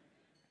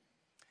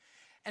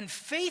 And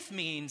faith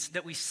means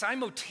that we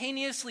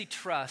simultaneously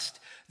trust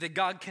that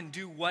God can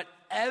do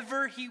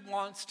whatever he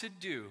wants to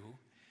do,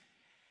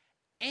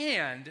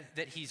 and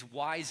that he's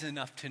wise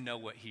enough to know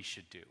what he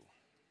should do.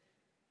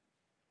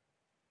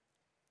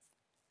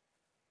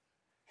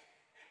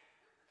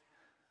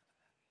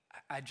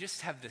 I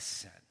just have this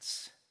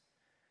sense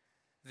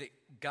that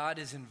God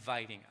is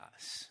inviting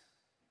us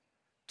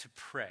to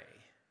pray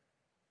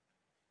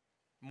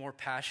more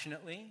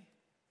passionately,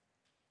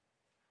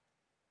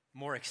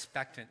 more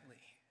expectantly,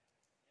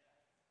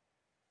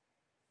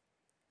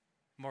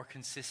 more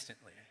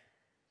consistently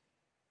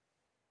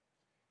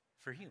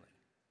for healing.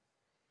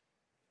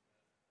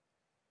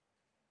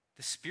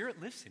 The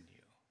Spirit lives in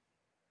you.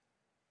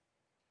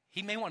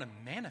 He may want to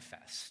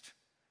manifest,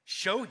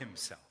 show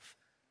himself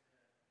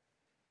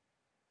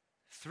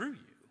through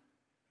you.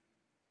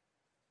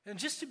 And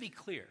just to be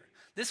clear,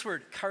 this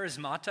word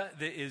charismata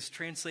that is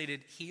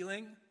translated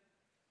healing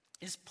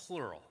is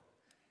plural.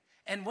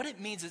 And what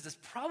it means is it's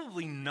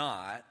probably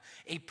not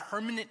a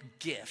permanent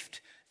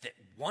gift that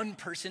one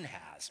person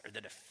has or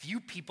that a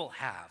few people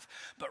have,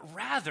 but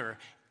rather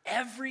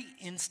every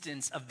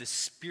instance of the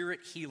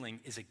Spirit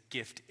healing is a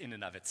gift in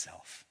and of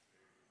itself.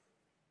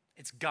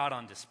 It's God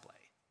on display.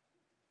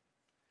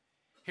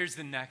 Here's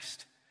the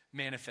next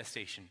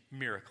manifestation,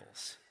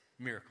 miracles.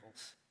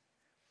 Miracles.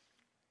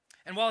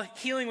 And while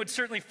healing would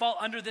certainly fall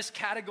under this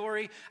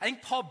category, I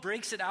think Paul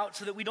breaks it out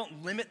so that we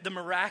don't limit the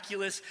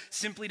miraculous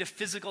simply to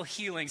physical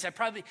healings. I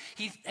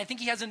think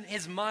he has in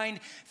his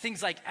mind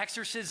things like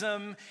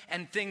exorcism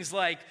and things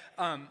like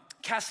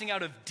casting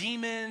out of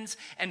demons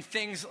and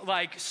things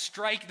like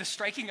the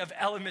striking of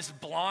Elymas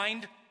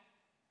blind.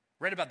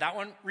 Read about that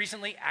one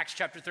recently, Acts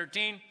chapter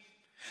 13.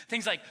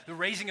 Things like the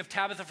raising of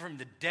Tabitha from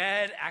the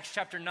dead, Acts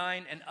chapter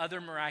 9, and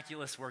other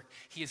miraculous work.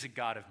 He is a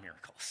God of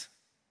miracles.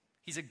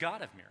 He's a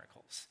God of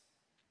miracles.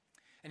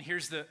 And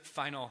here's the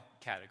final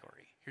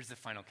category.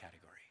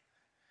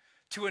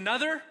 To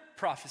another,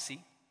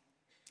 prophecy.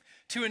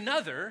 To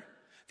another,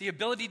 the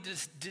ability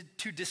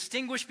to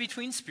distinguish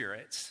between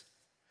spirits.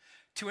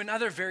 To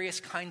another, various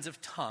kinds of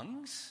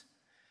tongues.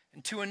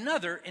 And to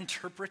another,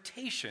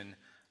 interpretation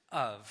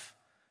of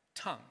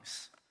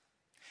tongues.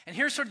 And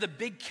here's sort of the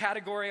big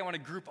category I want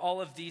to group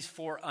all of these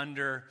four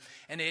under,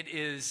 and it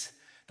is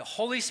the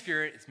Holy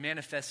Spirit is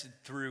manifested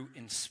through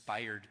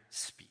inspired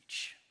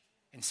speech.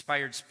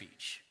 Inspired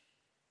speech.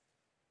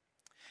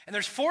 And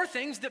there's four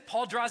things that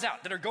Paul draws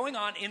out that are going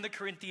on in the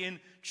Corinthian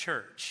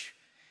church.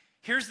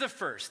 Here's the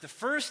first. The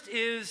first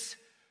is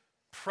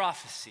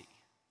prophecy.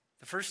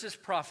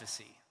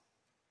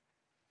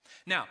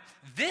 Now,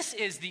 this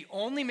is the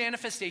only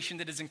manifestation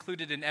that is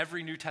included in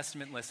every New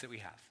Testament list that we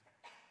have.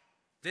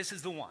 This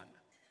is the one.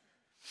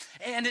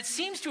 And it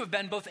seems to have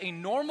been both a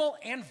normal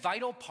and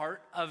vital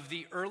part of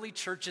the early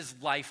church's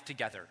life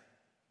together.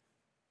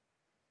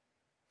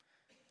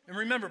 And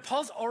remember,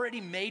 Paul's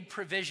already made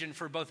provision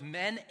for both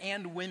men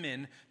and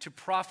women to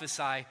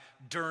prophesy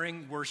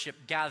during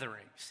worship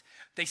gatherings.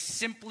 They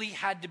simply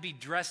had to be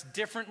dressed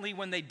differently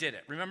when they did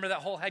it. Remember that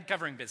whole head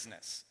covering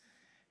business?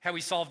 How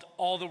he solved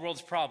all the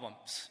world's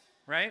problems,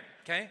 right?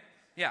 Okay?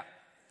 Yeah.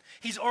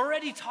 He's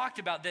already talked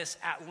about this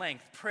at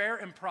length, prayer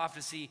and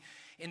prophecy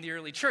in the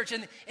early church.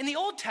 And in the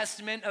Old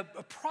Testament,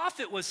 a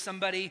prophet was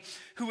somebody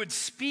who would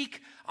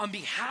speak on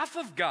behalf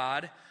of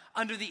God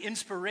under the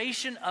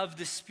inspiration of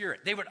the Spirit.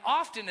 They would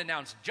often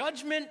announce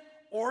judgment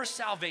or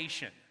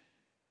salvation.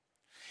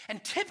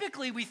 And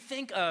typically we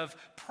think of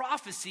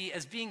prophecy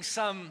as being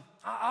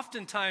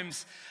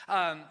oftentimes,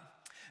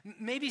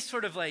 maybe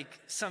sort of like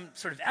some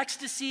sort of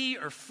ecstasy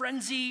or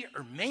frenzy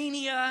or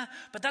mania,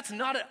 but that's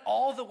not at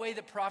all the way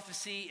that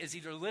prophecy is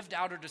either lived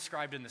out or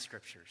described in the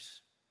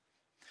scriptures.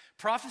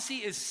 Prophecy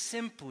is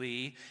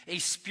simply a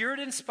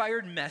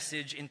Spirit-inspired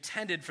message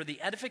intended for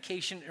the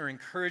edification or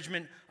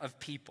encouragement of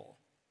people.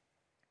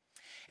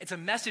 It's a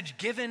message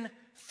given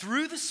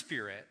through the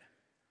Spirit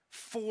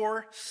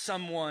for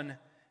someone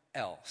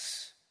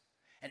else.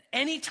 And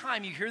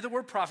anytime you hear the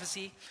word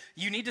prophecy,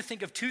 you need to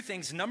think of two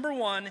things. Number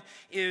one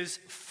is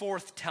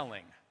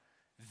forthtelling.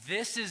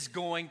 This is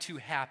going to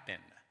happen.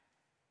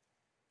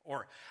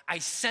 Or I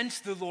sense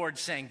the Lord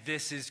saying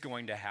this is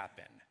going to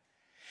happen.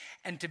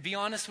 And to be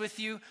honest with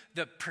you,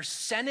 the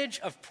percentage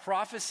of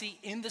prophecy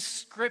in the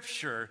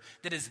scripture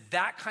that is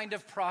that kind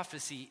of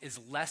prophecy is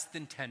less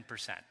than 10%.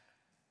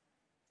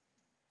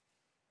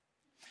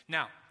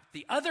 Now,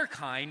 the other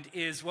kind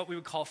is what we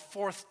would call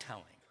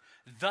forthtelling.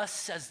 Thus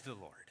says the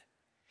Lord.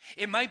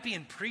 It might be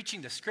in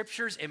preaching the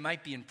scriptures. It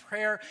might be in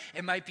prayer.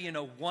 It might be in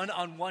a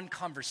one-on-one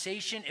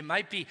conversation. It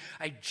might be,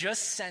 I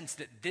just sense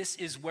that this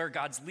is where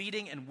God's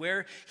leading and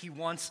where he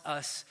wants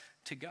us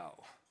to go.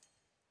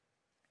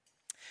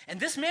 And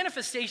this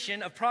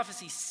manifestation of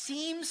prophecy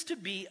seems to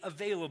be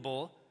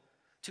available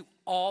to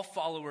all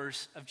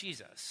followers of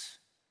Jesus.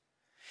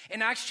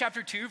 In Acts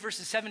chapter 2,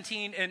 verses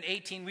 17 and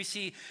 18, we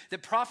see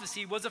that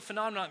prophecy was a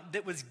phenomenon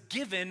that was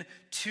given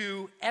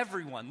to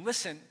everyone.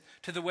 Listen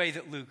to the way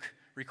that Luke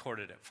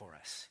recorded it for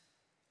us.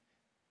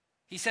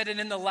 He said, and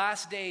in the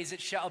last days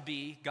it shall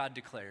be, God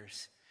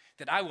declares,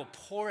 that I will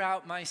pour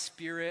out my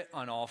Spirit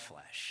on all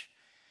flesh,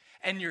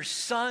 and your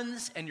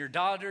sons and your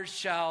daughters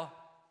shall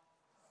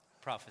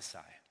prophesy.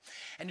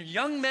 And your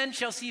young men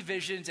shall see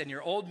visions, and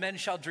your old men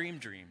shall dream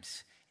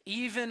dreams.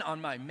 Even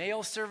on my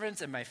male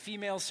servants and my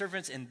female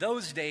servants, in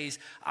those days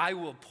I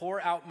will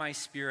pour out my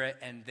Spirit,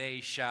 and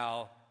they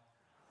shall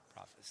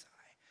prophesy.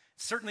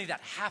 Certainly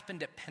that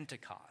happened at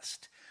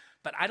Pentecost.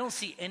 But I don't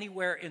see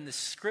anywhere in the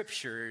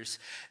scriptures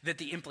that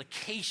the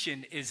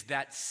implication is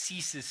that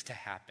ceases to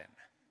happen.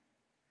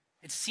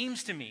 It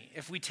seems to me,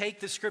 if we take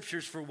the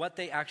scriptures for what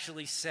they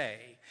actually say,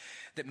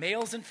 that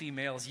males and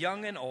females,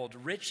 young and old,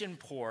 rich and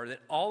poor,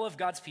 that all of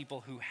God's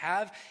people who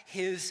have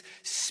his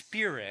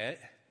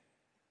Spirit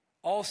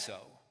also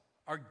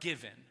are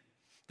given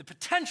the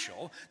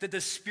potential that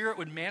the Spirit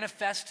would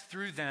manifest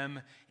through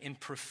them in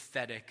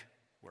prophetic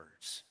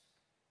words.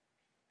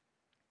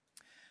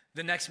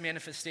 The next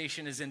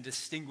manifestation is in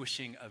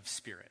distinguishing of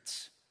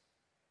spirits.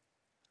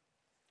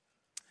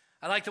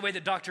 I like the way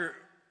that Dr.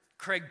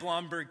 Craig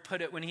Blomberg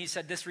put it when he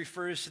said this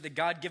refers to the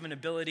God-given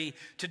ability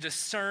to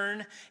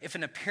discern if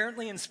an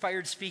apparently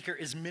inspired speaker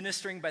is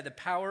ministering by the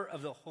power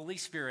of the Holy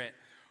Spirit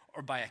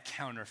or by a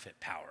counterfeit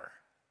power.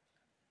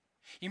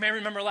 You may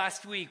remember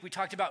last week we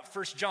talked about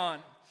 1 John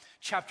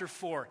chapter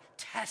 4,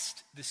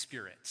 test the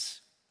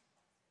spirits.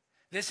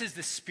 This is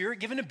the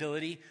Spirit-given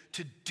ability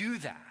to do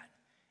that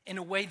in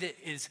a way that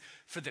is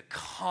for the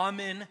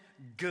common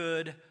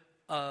good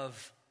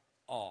of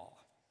all.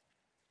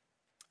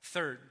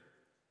 Third,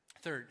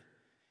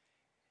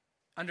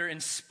 under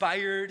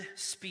inspired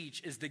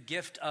speech is the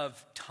gift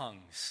of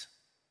tongues.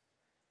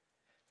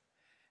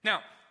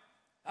 Now,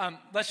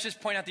 let's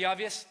just point out the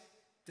obvious.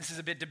 This is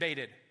a bit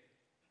debated.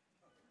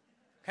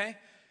 Okay?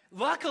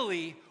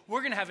 Luckily,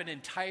 we're going to have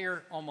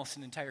almost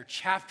an entire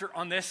chapter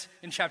on this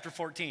in chapter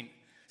 14.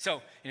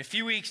 So in a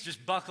few weeks,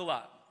 just buckle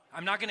up.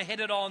 I'm not going to hit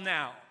it all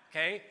now,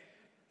 okay?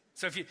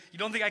 So if you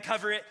don't think I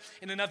cover it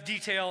in enough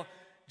detail,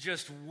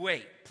 just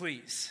wait,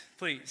 please.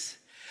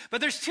 But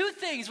there's two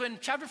things in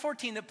chapter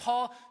 14 that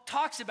Paul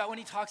talks about when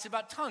he talks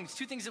about tongues,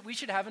 two things that we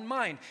should have in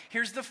mind.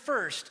 Here's the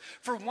first.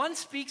 For one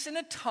speaks in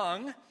a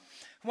tongue,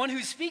 one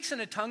who speaks in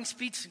a tongue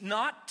speaks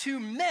not to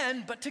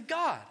men, but to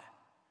God.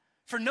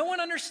 For no one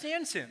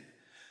understands him,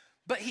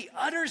 but he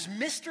utters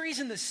mysteries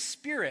in the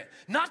Spirit,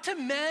 not to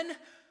men,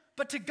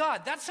 but to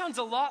God. That sounds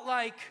a lot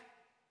like,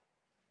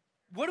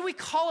 what do we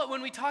call it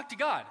when we talk to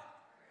God?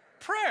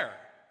 Prayer.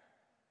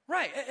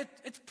 Right,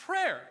 it's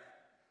prayer.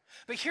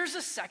 But here's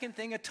the second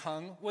thing a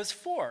tongue was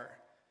for.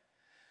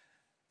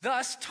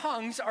 Thus,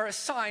 tongues are a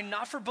sign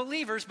not for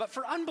believers, but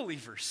for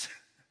unbelievers.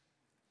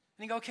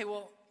 And you go, okay,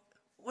 well,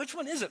 which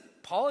one is it?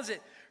 Paul, is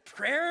it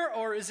prayer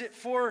or is it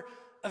for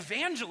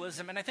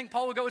evangelism? And I think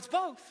Paul will go, it's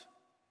both.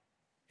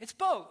 It's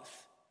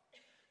both.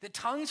 The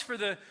tongues for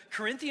the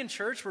Corinthian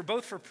church were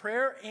both for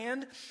prayer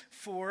and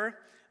for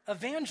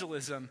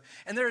evangelism.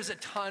 And there is a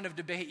ton of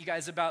debate, you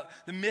guys, about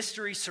the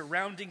mystery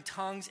surrounding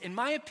tongues. In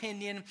my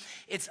opinion,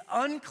 it's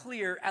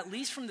unclear, at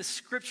least from the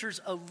scriptures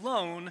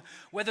alone,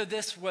 whether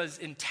this was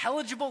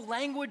intelligible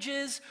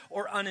languages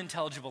or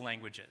unintelligible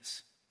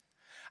languages.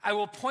 I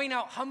will point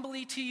out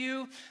humbly to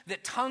you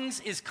that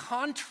tongues is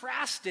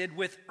contrasted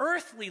with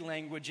earthly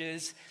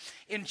languages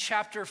in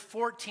chapter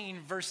 14,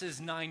 verses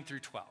 9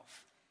 through 12.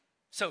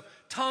 So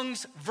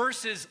tongues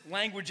versus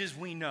languages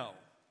we know,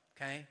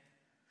 okay?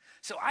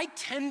 So I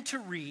tend to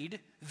read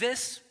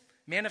this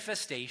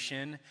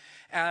manifestation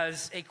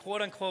as a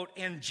quote-unquote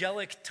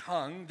angelic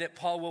tongue that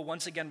Paul will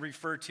once again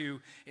refer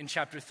to in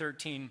chapter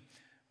 13,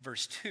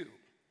 verse 2.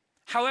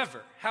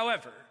 However,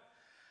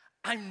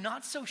 I'm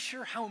not so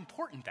sure how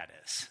important that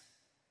is.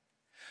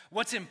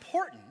 What's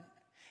important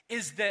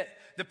is that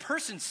the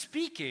person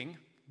speaking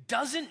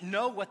doesn't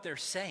know what they're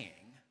saying,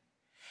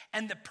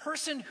 and the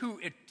person who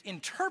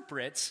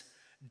interprets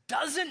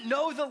doesn't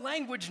know the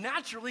language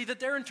naturally that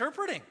they're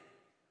interpreting.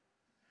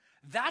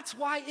 That's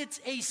why it's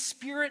a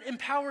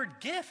spirit-empowered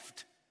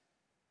gift,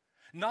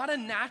 not a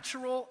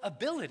natural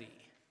ability.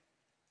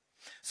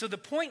 So the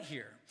point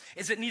here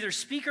is that neither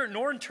speaker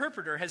nor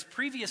interpreter has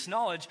previous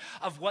knowledge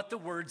of what the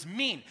words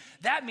mean.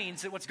 That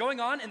means that what's going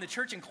on in the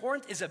church in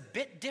Corinth is a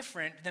bit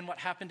different than what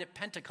happened at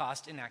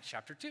Pentecost in Acts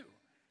chapter 2.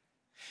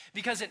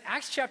 Because in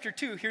Acts chapter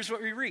 2, here's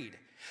what we read.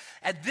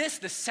 At this,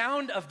 the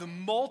sound of the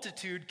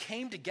multitude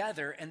came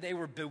together, and they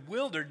were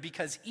bewildered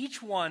because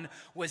each one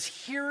was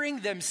hearing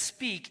them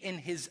speak in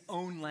his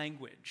own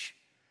language.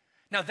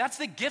 Now, that's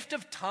the gift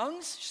of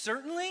tongues,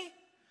 certainly,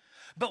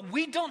 but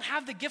we don't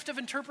have the gift of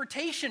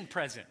interpretation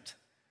present.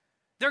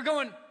 They're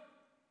going,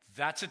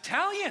 that's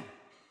Italian,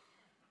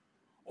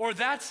 or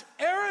that's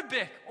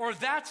Arabic, or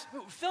that's,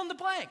 fill in the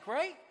blank,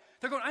 right?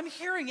 They're going, I'm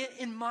hearing it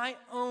in my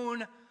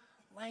own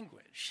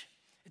language.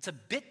 It's a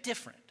bit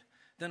different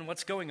than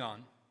what's going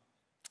on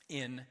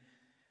in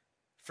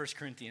 1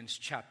 Corinthians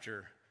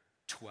chapter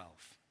 12.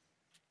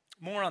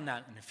 More on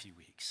that in a few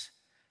weeks.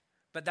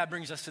 But that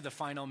brings us to the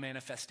final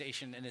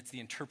manifestation, and it's the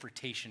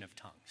interpretation of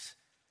tongues.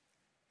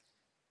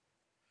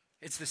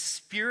 It's the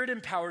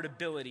spirit-empowered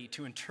ability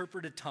to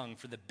interpret a tongue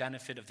for the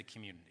benefit of the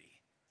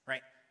community,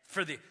 right?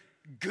 For the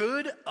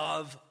good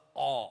of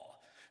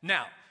all.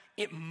 Now,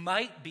 it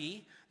might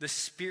be the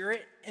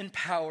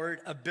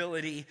spirit-empowered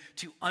ability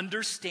to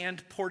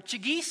understand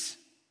Portuguese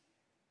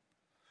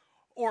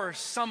or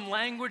some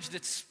language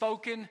that's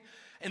spoken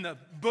in the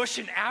bush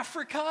in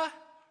Africa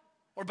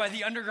or by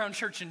the underground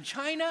church in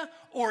China,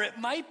 or it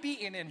might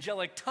be an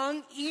angelic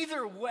tongue.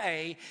 Either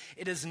way,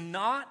 it is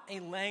not a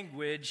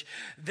language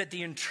that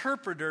the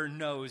interpreter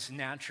knows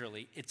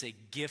naturally. It's a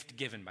gift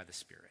given by the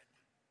Spirit.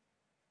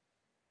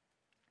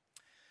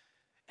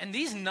 And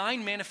these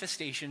 9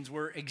 manifestations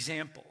were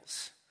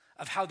examples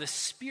of how the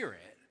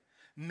Spirit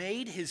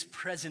made his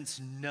presence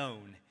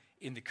known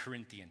in the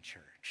Corinthian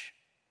church.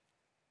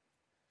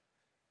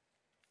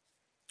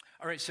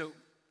 All right, so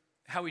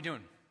how are we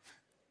doing?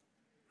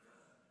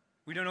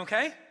 We doing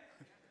okay?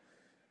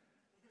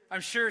 I'm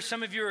sure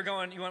some of you are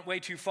going, you went way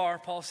too far,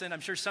 Paulson. I'm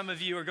sure some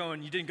of you are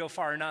going, you didn't go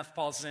far enough,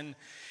 Paulson.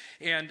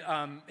 And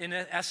in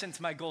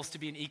essence, my goal is to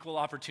be an equal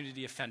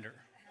opportunity offender.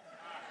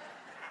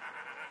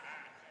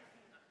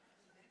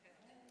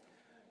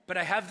 But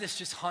I have this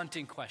just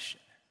haunting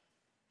question.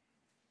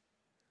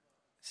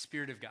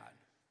 Spirit of God,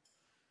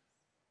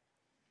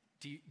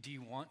 do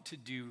you want to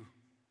do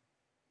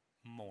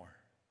more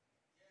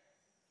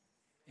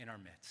in our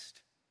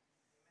midst?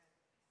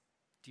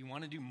 Do you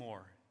want to do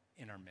more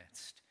in our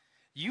midst?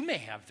 You may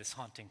have this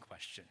haunting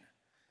question.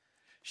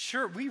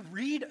 Sure, we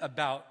read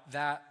about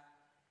that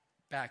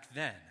back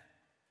then,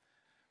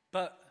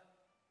 but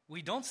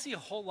we don't see a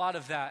whole lot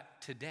of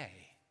that today.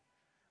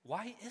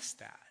 Why is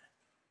that?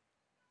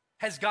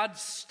 Has God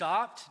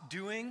stopped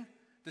doing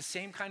the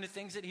same kind of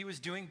things that he was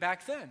doing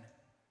back then?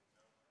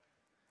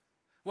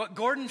 What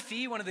Gordon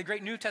Fee, one of the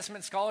great New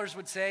Testament scholars,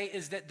 would say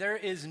is that there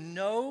is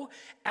no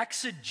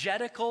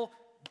exegetical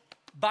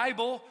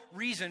Bible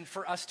reason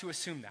for us to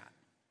assume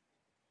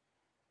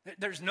that.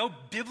 There's no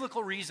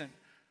biblical reason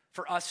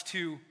for us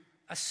to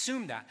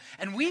assume that.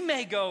 And we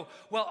may go,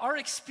 well, our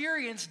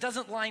experience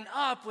doesn't line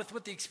up with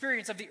what the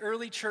experience of the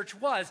early church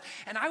was.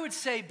 And I would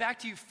say back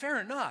to you, fair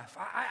enough.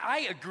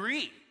 I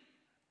agree.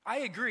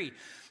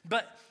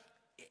 But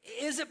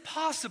is it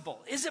possible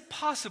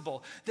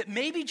that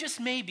maybe, just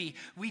maybe,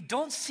 we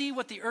don't see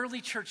what the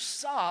early church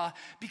saw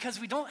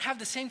because we don't have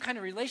the same kind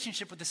of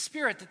relationship with the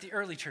Spirit that the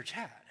early church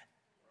had?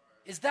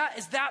 Is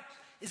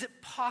it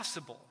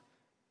possible?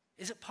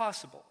 Is it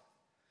possible?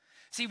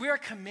 See, we are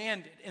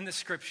commanded in the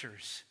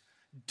scriptures,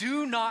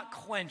 do not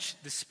quench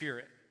the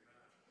Spirit.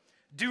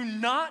 Do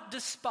not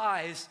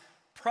despise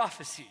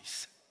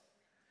prophecies.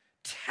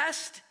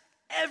 Test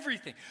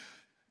everything.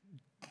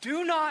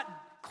 Do not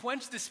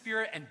quench the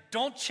Spirit and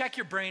don't check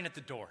your brain at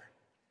the door.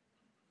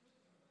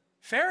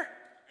 Fair?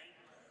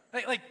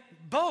 Like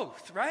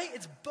both, right?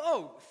 It's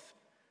both.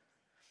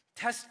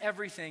 Test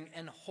everything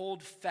and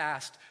hold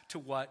fast to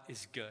what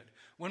is good.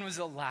 When was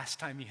the last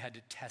time you had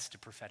to test a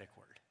prophetic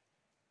word?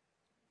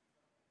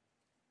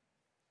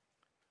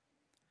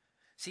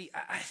 See,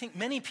 I think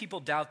many people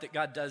doubt that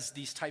God does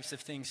these types of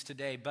things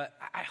today, but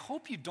I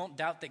hope you don't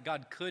doubt that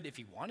God could if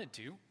he wanted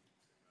to,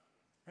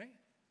 right?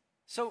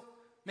 So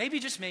maybe,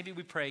 just maybe,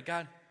 we pray,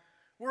 God,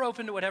 we're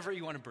open to whatever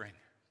you want to bring.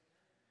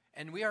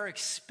 And we are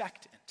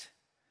expectant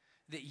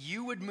that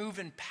you would move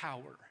in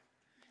power.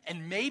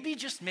 And maybe,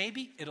 just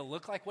maybe, it'll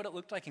look like what it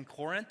looked like in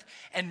Corinth.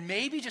 And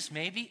maybe, just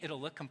maybe,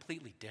 it'll look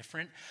completely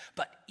different.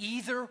 But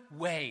either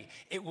way,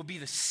 it will be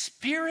the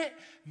Spirit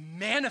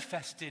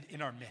manifested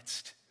in our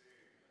midst.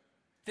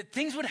 That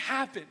things would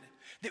happen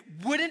that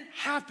wouldn't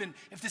happen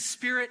if the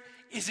Spirit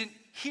isn't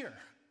here.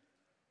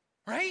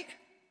 Right?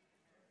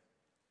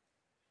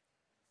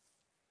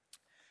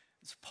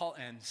 So Paul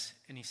ends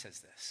and he says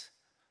this.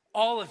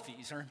 All of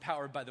these are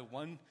empowered by the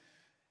one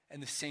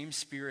and the same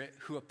Spirit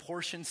who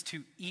apportions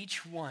to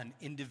each one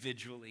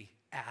individually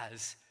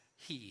as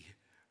he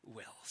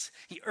wills.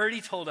 He already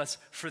told us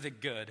for the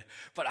good,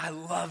 but I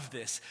love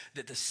this,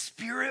 that the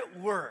Spirit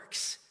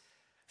works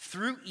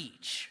through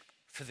each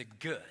for the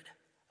good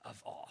of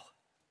all.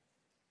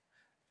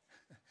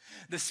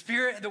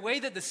 The way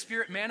that the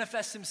Spirit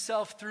manifests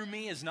himself through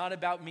me is not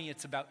about me,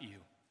 it's about you.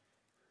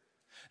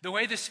 The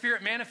way the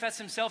Spirit manifests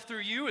himself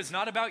through you is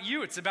not about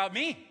you, it's about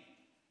me.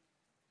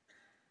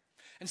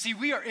 And see,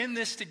 we are in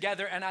this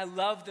together, and I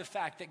love the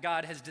fact that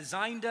God has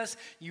designed us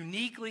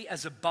uniquely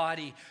as a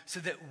body so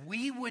that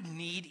we would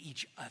need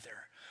each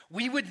other.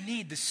 We would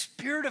need the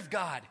Spirit of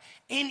God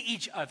in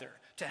each other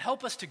to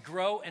help us to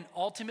grow and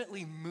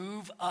ultimately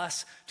move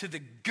us to the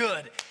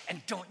good.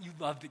 And don't you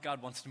love that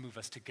God wants to move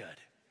us to good?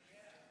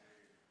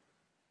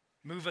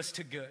 Move us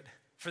to good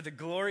for the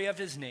glory of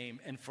his name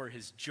and for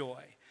his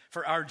joy,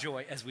 for our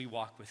joy as we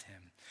walk with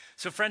him.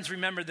 So friends,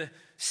 remember, the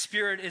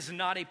Spirit is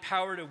not a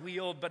power to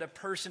wield, but a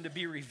person to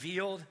be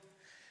revealed.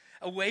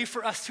 A way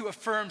for us to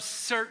affirm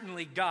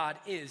certainly God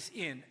is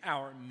in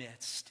our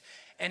midst.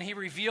 And he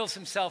reveals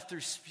himself through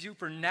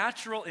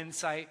supernatural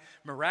insight,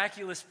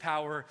 miraculous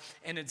power,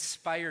 and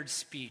inspired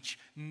speech.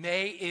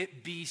 May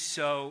it be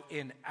so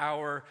in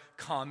our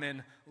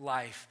common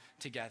life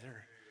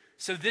together.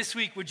 So this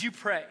week, would you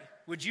pray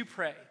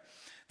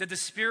that the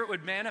Spirit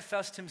would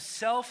manifest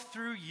himself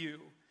through you?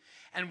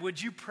 And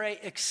would you pray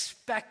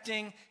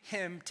expecting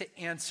him to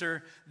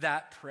answer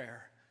that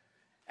prayer?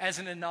 As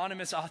an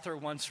anonymous author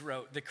once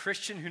wrote, the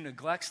Christian who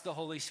neglects the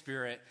Holy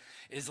Spirit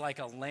is like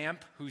a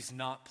lamp who's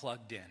not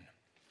plugged in.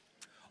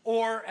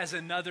 Or, as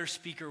another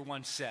speaker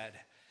once said,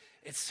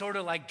 it's sort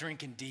of like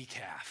drinking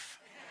decaf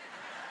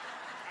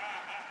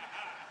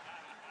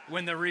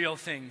when the real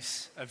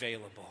thing's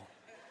available.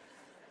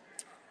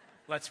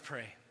 Let's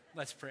pray.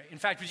 Let's pray. In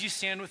fact, would you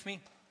stand with me?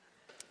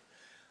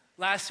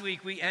 Last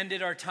week, we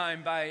ended our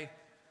time by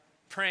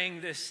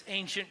praying this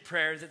ancient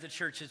prayer that the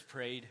church has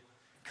prayed.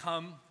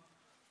 Come,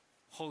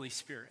 Holy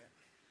Spirit.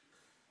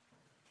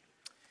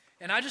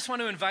 And I just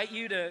want to invite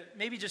you to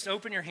maybe just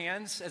open your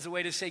hands as a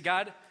way to say,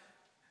 God,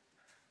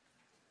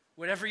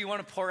 whatever you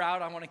want to pour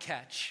out, I want to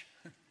catch.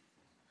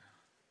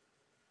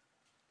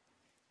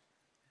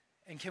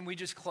 And can we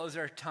just close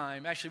our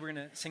time? Actually, we're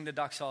going to sing the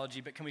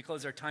doxology, but can we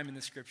close our time in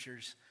the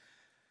scriptures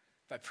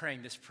by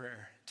praying this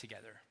prayer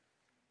together?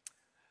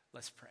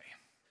 Let's pray.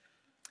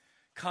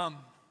 Come,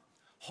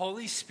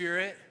 Holy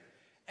Spirit,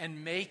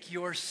 and make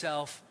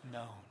yourself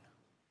known.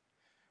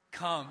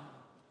 Come,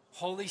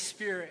 Holy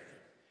Spirit,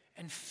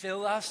 and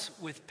fill us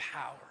with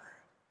power.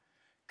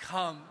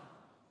 Come,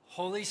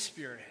 Holy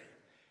Spirit,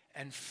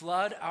 and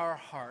flood our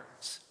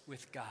hearts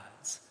with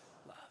God's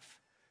love.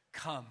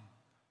 Come,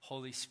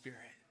 Holy Spirit,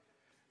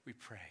 we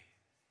pray.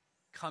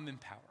 Come in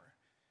power.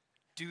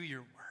 Do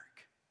your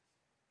work.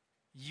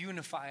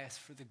 Unify us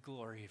for the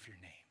glory of your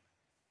name.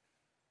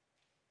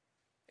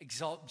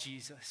 Exalt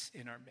Jesus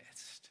in our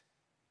midst.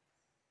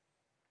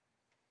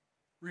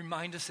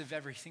 Remind us of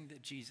everything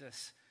that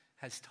Jesus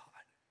has taught.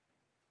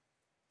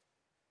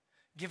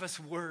 Give us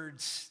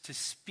words to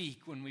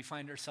speak when we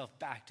find ourselves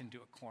backed into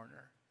a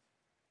corner.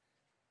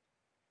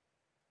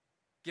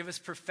 Give us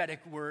prophetic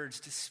words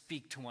to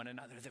speak to one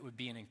another that would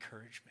be an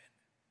encouragement.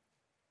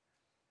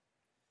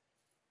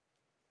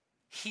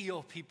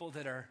 Heal people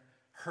that are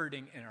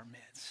hurting in our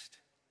midst.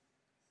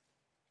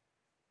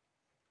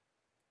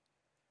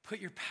 Put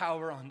your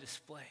power on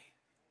display.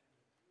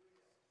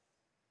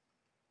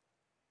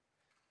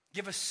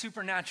 Give us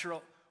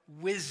supernatural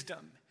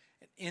wisdom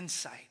and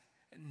insight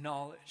and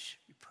knowledge,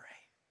 we pray.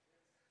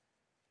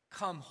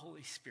 Come,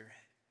 Holy Spirit,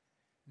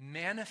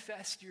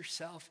 manifest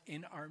yourself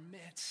in our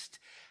midst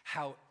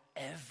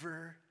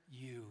however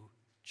you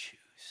choose.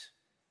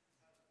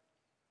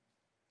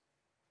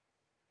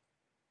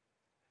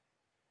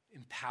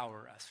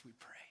 Empower us, we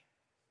pray.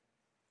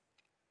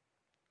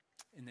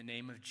 In the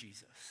name of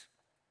Jesus.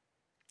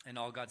 And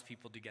all God's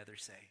people together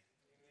say,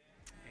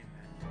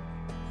 Amen.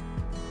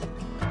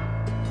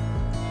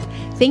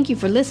 Thank you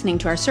for listening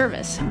to our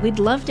service. We'd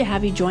love to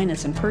have you join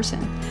us in person.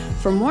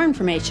 For more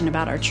information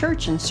about our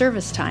church and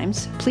service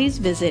times, please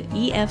visit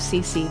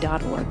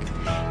efcc.org.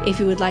 If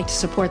you would like to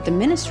support the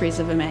ministries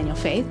of Emmanuel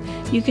Faith,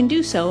 you can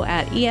do so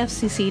at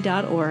efcc.org/give.